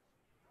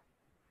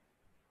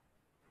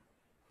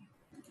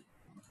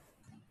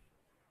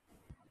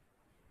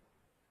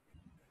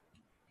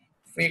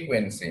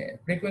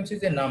 frequency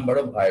is a number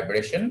of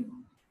vibration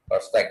per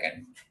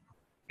second.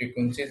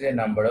 Frequency is a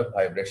number of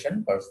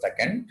vibration per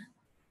second.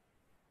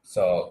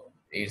 So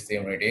its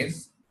unit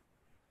is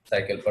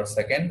cycle per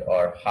second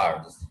or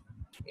hertz.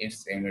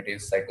 Its unit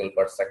is cycle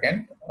per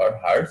second or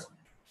hertz.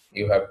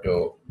 You have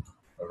to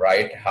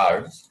write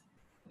hertz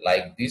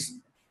like this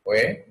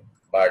way,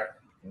 but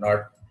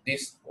not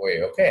this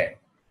way, okay?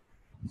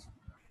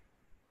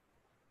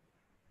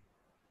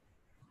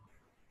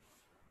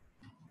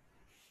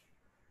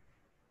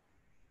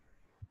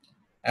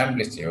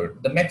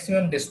 Amplitude, the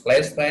maximum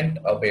displacement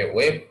of a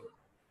wave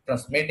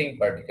transmitting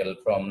particle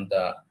from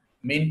the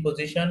mean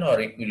position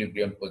or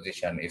equilibrium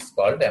position is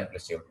called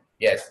amplitude.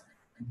 Yes,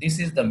 this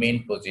is the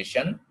mean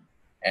position,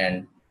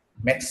 and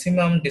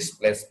maximum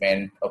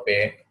displacement of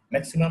a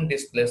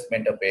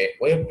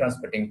wave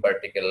transmitting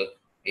particle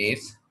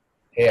is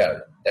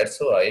here. That's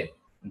why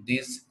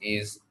this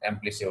is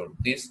amplitude.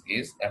 This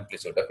is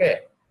amplitude.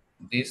 Okay,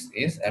 this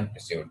is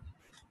amplitude.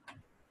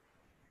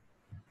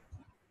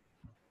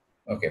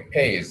 Okay,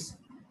 phase.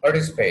 What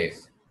is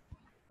phase?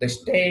 The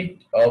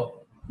state of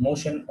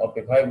motion of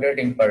a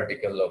vibrating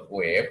particle of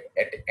wave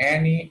at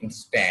any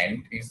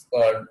instant is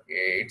called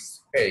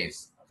its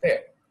phase. Okay.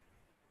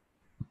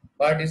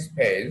 What is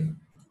phase?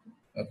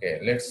 Okay,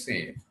 let's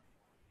see.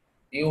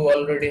 You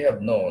already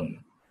have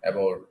known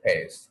about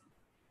phase.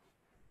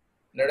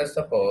 Let us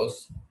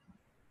suppose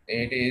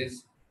it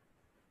is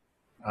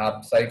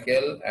half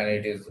cycle and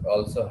it is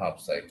also half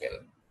cycle.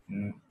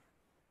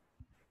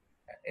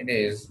 It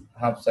is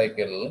half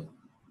cycle.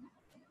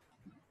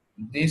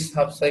 This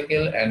half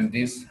cycle and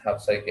this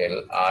half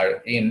cycle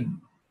are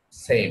in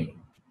same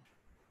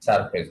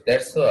surface.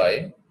 That's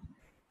why,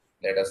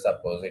 let us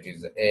suppose it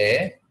is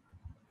A,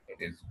 it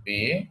is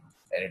B,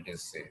 and it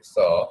is C.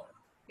 So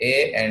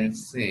A and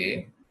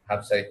C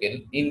half cycle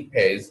in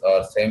phase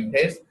or same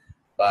phase,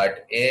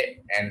 but A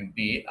and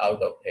B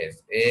out of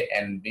phase. A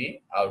and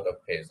B out of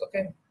phase.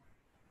 Okay.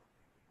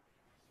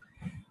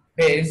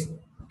 Phase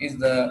is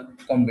the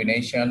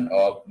combination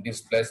of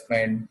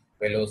displacement,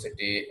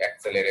 velocity,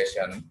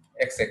 acceleration,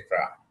 etc.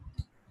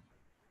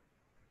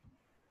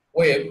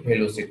 Wave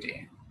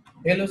velocity.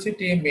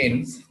 Velocity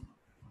means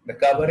the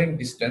covering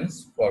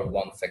distance for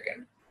 1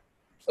 second.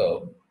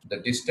 So the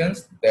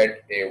distance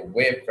that a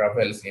wave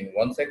travels in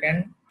 1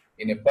 second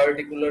in a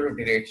particular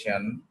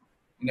direction,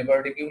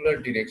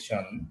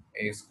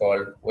 is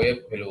called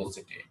wave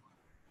velocity.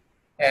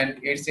 And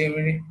its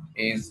unit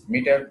is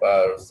meter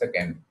per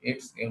second.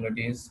 Its unit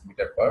is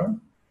meter per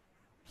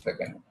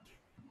second.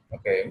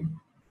 Okay.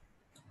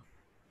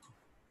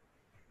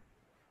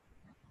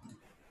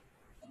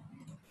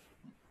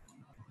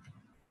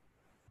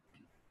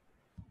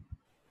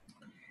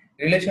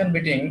 Relation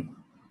between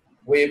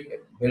wave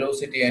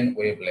velocity and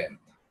wavelength.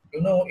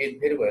 You know it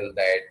very well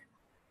that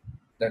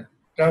the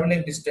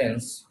traveling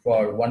distance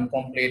for one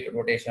complete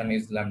rotation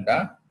is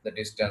lambda, the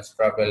distance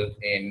traveled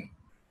in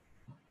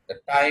the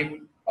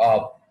time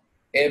of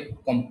F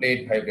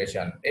complete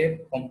vibration. F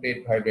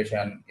complete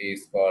vibration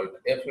is called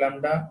F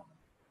lambda,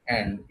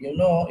 and you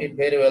know it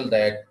very well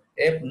that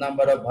F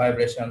number of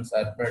vibrations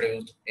are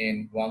produced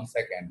in 1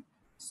 second.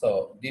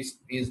 So this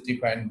is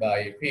defined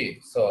by V.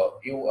 So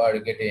you are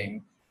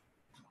getting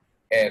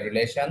a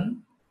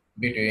relation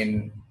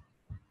between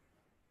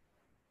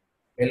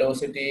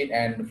velocity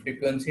and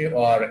frequency,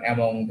 or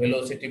among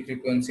velocity,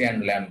 frequency,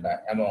 and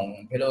lambda.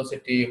 Among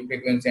velocity,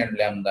 frequency, and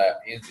lambda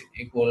is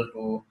equal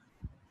to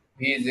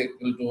V is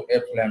equal to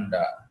F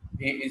lambda.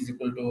 V is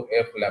equal to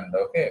F lambda.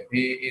 Okay, V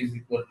is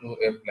equal to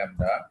F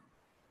lambda.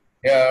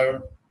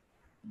 Here,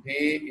 V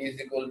is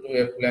equal to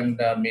F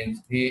lambda means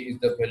V is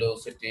the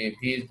velocity.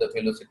 V is the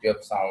velocity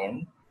of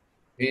sound.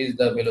 V is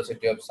the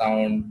velocity of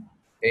sound.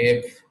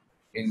 F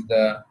is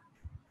the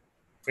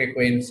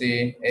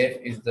frequency. F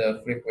is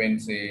the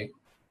frequency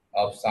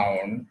of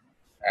sound,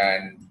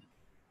 and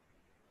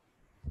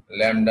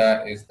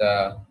lambda is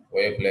the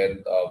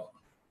wavelength of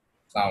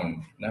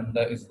sound.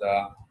 Lambda is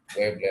the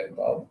wavelength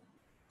of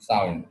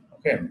sound.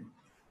 Okay.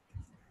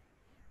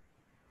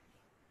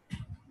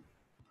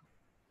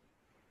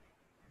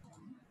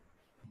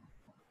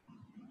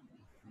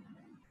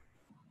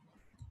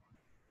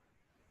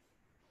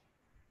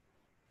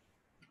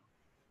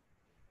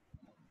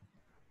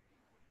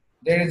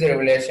 There is a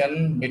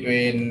relation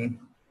between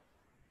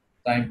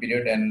time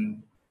period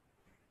and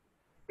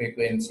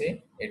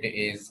frequency. It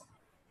is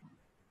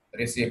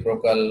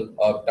reciprocal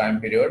of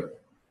time period.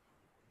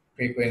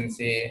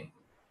 Frequency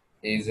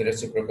is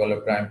reciprocal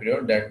of time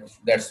period.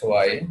 That's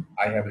why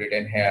I have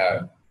written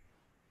here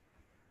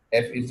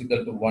F is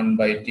equal to 1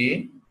 by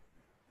T,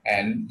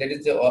 and there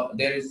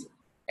is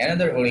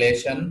another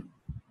relation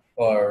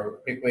for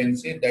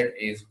frequency, that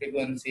is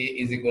frequency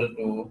is equal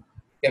to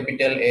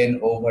capital N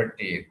over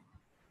T.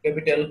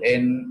 Capital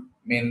N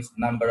means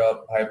number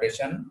of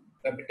vibration.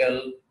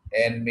 Capital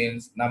N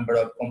means number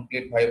of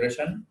complete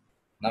vibration.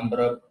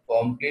 Number of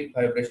complete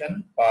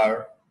vibration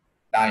per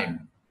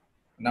time.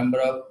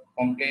 Number of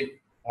complete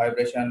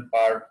vibration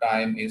per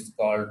time is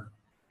called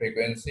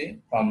frequency.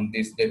 From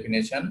this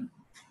definition,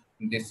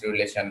 this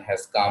relation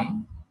has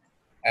come,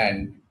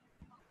 and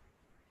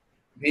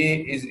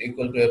V is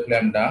equal to F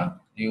lambda,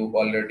 you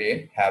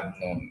already have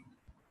known.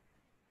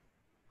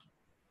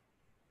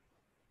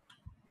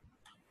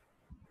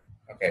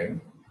 Okay.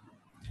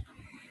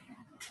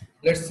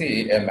 Let's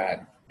see a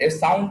math. A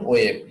sound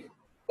wave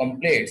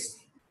completes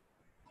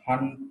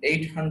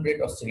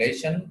 800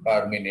 oscillation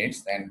per minute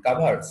and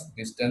covers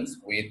distance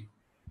with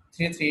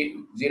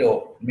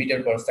 330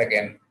 meter per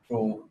second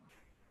through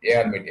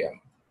air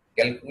medium.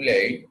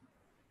 Calculate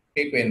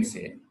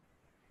frequency.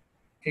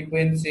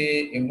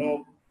 Frequency, you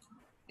know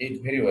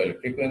it very well.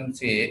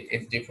 Frequency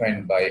is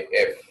defined by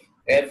F.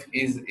 F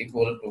is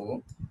equal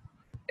to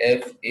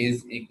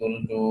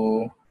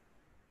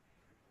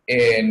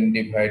N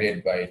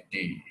divided by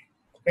T.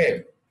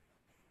 Okay.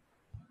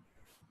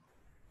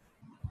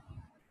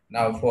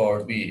 Now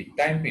for B,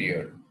 time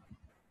period.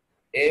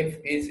 F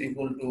is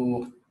equal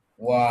to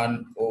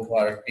 1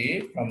 over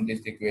T. From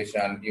this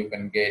equation, you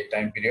can get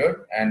time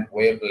period and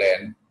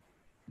wavelength.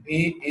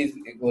 V is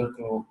equal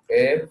to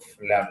F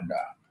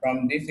lambda.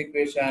 From this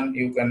equation,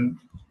 you can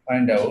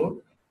find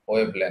out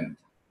wavelength.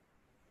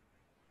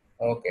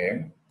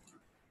 Okay.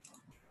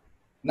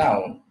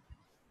 Now,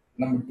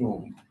 number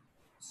 2.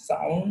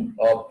 Sound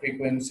of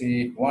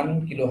frequency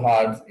 1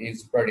 kilohertz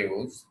is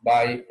produced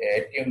by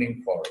a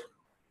tuning fork.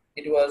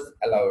 It was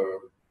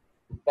allowed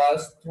to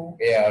pass through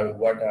air,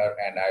 water,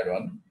 and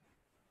iron.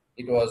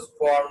 It was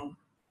formed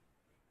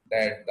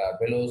that the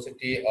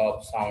velocity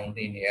of sound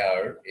in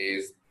air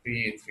is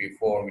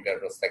 334 meter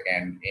per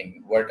second,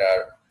 in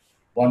water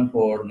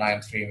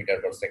 1493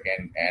 meter per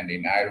second, and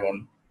in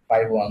iron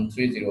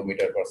 5130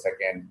 meter per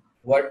second.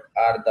 What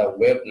are the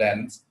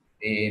wavelengths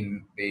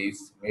in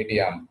this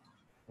medium?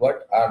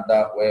 What are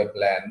the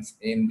wavelengths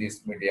in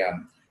this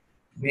medium?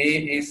 V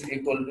is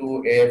equal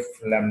to F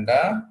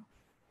lambda.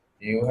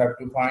 You have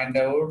to find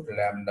out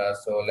lambda.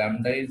 So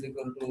lambda is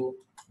equal to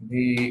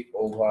V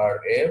over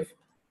F.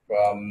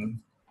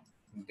 From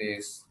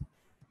this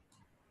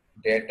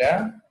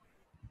data,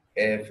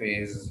 F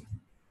is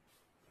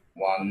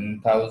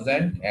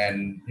 1000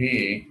 and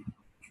V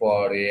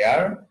for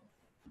air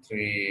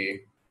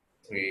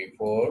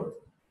 334,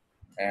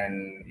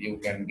 and you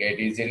can get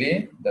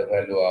easily the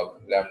value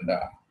of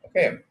lambda.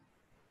 Okay,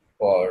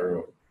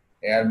 for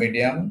air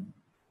medium,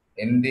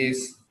 in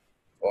this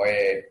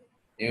way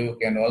you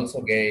can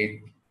also get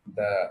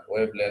the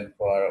wavelength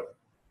for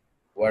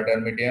water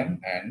medium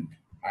and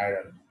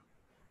iron.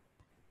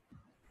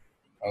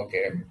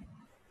 Okay.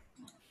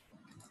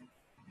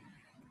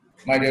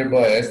 My dear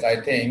boys, I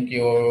think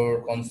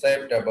your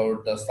concept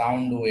about the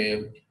sound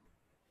wave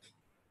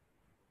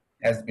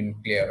has been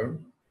clear.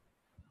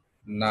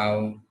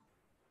 Now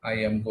I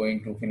am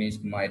going to finish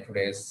my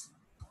today's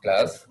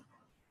class.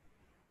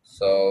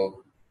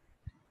 So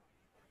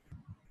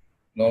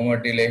no more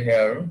delay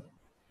here.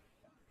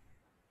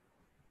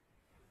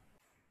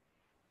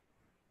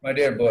 My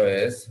dear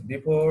boys,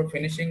 before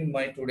finishing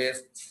my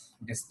today's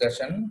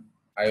discussion,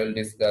 I will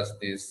discuss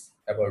this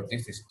about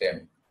this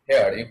system.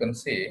 Here you can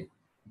see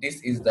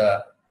this is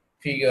the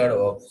figure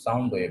of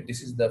sound wave.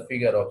 This is the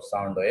figure of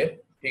sound wave.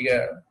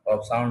 Figure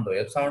of sound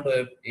wave. Sound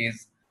wave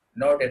is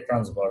not a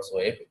transverse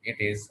wave. It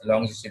is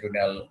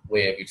longitudinal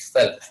wave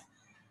itself.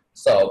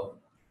 So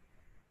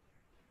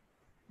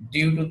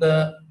due to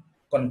the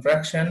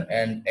contraction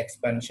and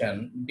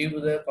expansion,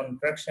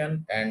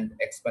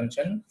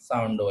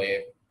 sound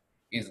wave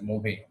is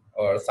moving,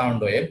 or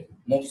sound wave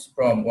moves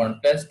from one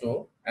place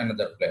to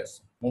another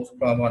place,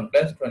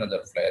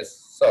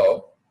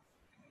 So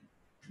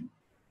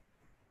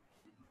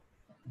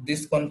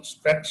this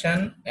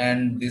contraction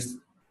and this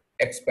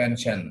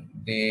expansion,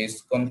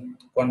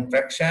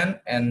 contraction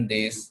and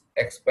this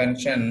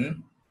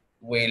expansion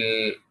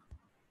will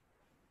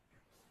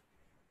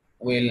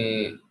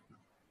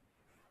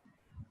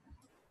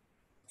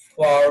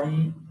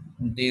form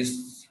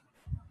these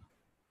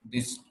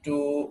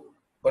two,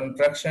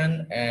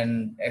 contraction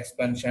and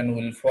expansion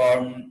will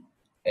form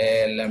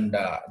a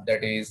lambda,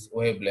 that is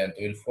wavelength,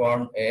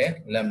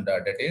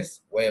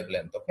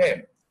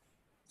 okay.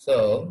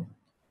 So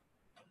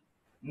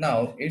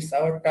now it's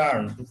our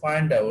turn to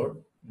find out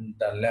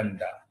the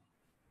lambda.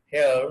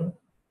 Here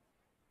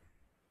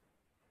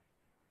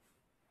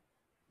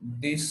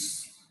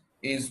this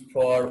is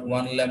for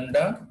 1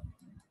 lambda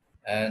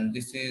and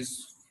this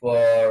is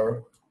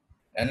for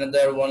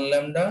another 1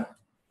 lambda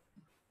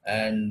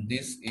and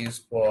this is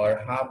for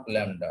half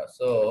lambda.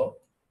 So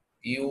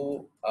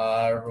you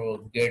are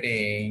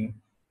getting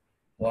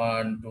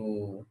 1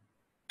 to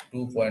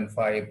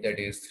 2.5, that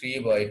is 3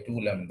 by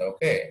 2 lambda.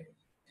 Okay,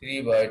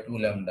 3 by 2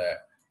 lambda.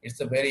 It's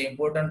a very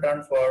important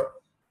term for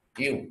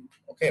you.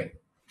 Okay,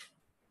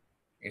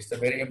 it's a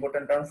very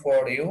important term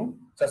for you.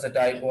 Such a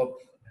type of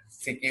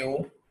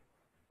CQ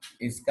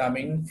is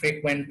coming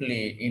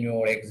frequently in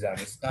your exam.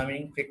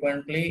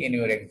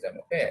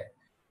 Okay,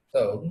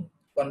 so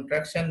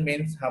contraction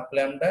means half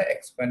lambda,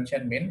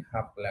 expansion means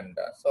half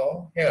lambda.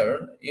 So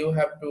here you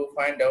have to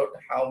find out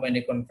how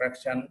many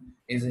contraction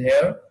is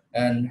here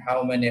and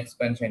how many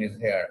expansion is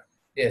here.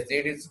 Yes,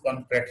 it is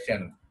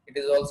contraction. It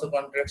is also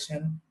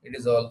contraction.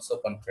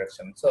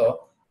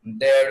 So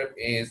there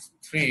is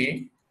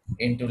 3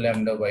 into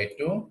lambda by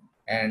 2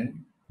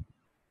 and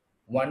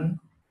 1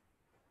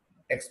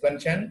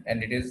 expansion,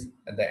 and it is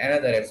the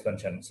another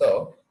expansion.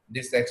 So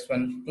this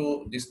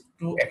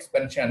two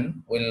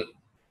expansion will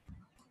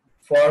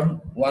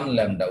form one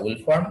lambda,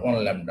 okay,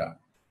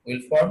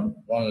 will form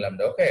one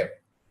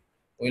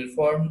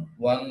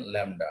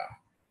lambda.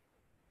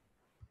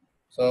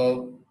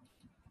 So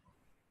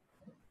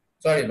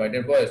sorry my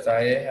dear boys,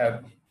 I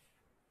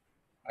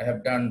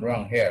have done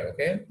wrong here,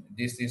 okay.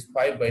 This is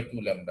 5 by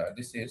 2 lambda,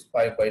 this is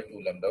 5 by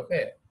 2 lambda,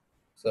 okay.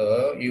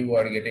 So you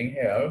are getting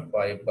here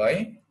 5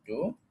 by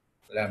 2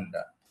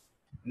 lambda.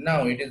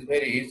 Now it is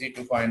very easy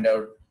to find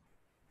out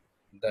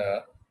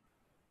the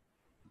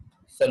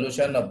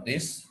solution of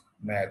this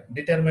math.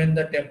 Determine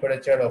the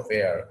temperature of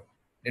air.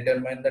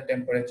 Determine the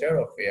temperature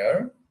of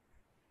air.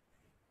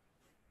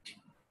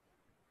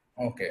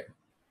 Okay.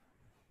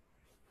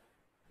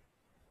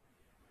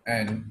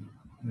 And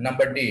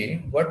number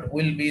D, what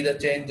will be the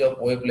change of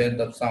wavelength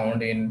of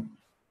sound in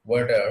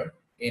water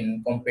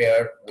in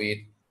compare with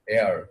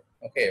air?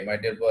 Okay, my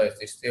dear boys,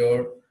 it's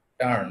your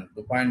turn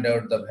to find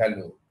out the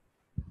value.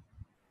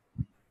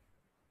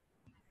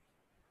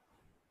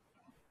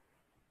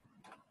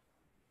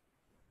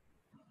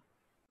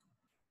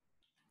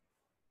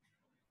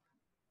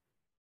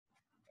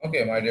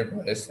 Okay, my dear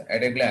boys,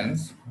 at a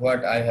glance,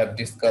 what I have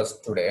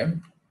discussed today: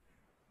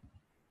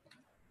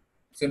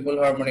 simple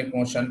harmonic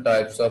motion,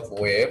 types of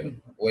wave,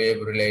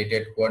 wave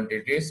related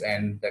quantities,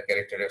 and the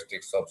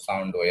characteristics of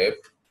sound wave.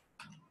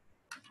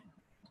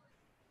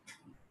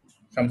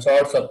 Some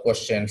sorts of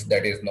questions,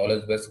 that is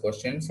knowledge based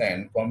questions,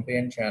 and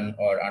comprehension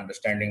or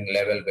understanding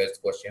level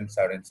based questions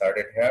are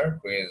inserted here.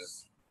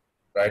 Please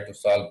try to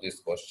solve these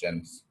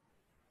questions.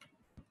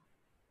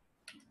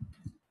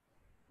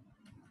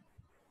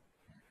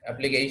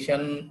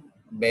 Application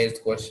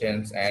based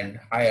questions and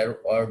higher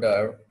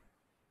order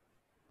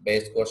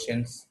based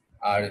questions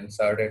are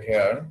inserted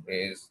here.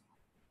 Please,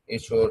 you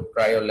should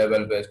try your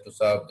level best to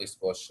solve these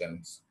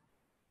questions.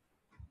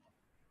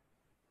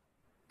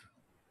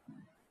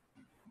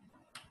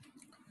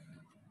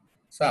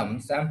 Some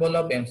sample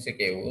of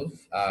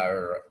MCQs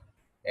are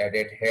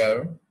added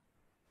here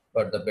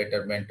for the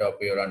betterment of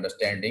your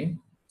understanding.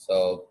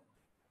 So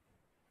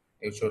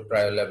you should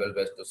try your level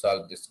best to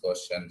solve these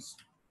questions.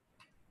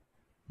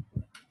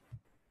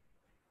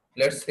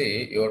 Let's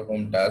see your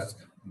home task.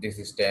 This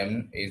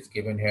system is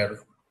given here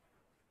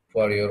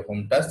for your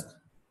home task.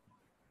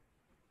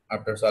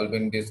 After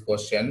solving these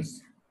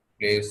questions,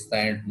 please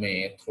send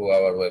me through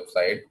our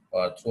website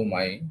or through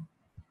my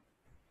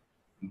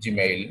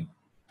Gmail.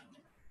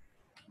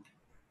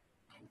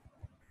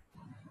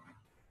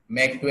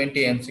 Make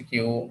 20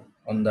 MCQ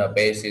on the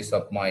basis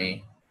of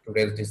my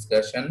today's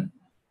discussion,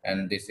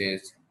 and this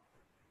is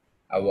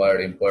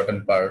our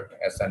important part.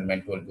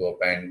 Assignment will be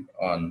opened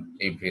on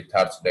every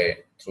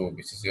Thursday through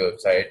BCC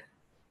website.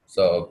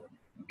 So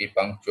be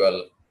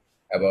punctual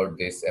about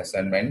this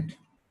assignment.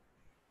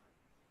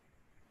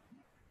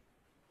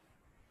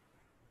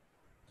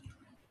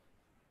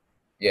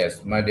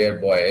 Yes, my dear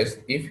boys,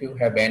 if you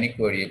have any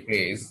query,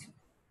 please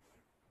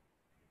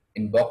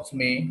inbox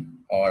me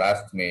or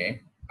ask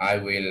me. I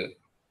will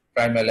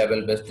try my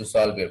level best to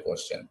solve your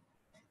question.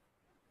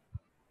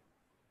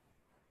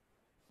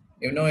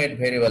 You know it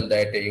very well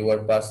that you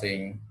are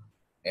passing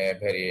a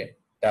very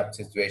tough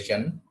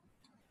situation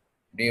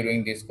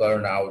during this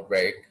corona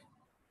outbreak.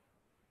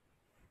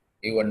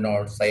 You are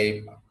not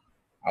safe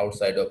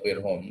outside of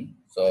your home,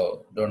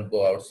 so don't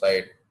go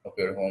outside of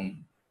your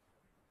home.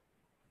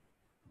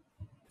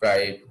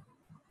 Try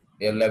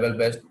your level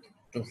best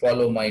to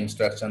follow my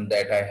instruction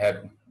that I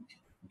have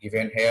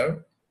given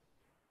here.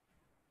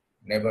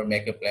 Never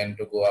make a plan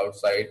to go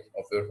outside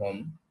of your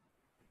home.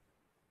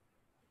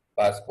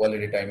 Pass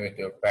quality time with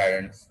your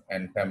parents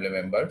and family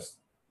members.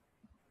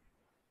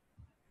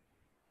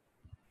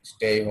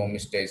 Stay home,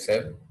 stay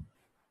safe.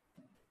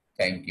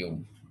 Thank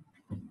you.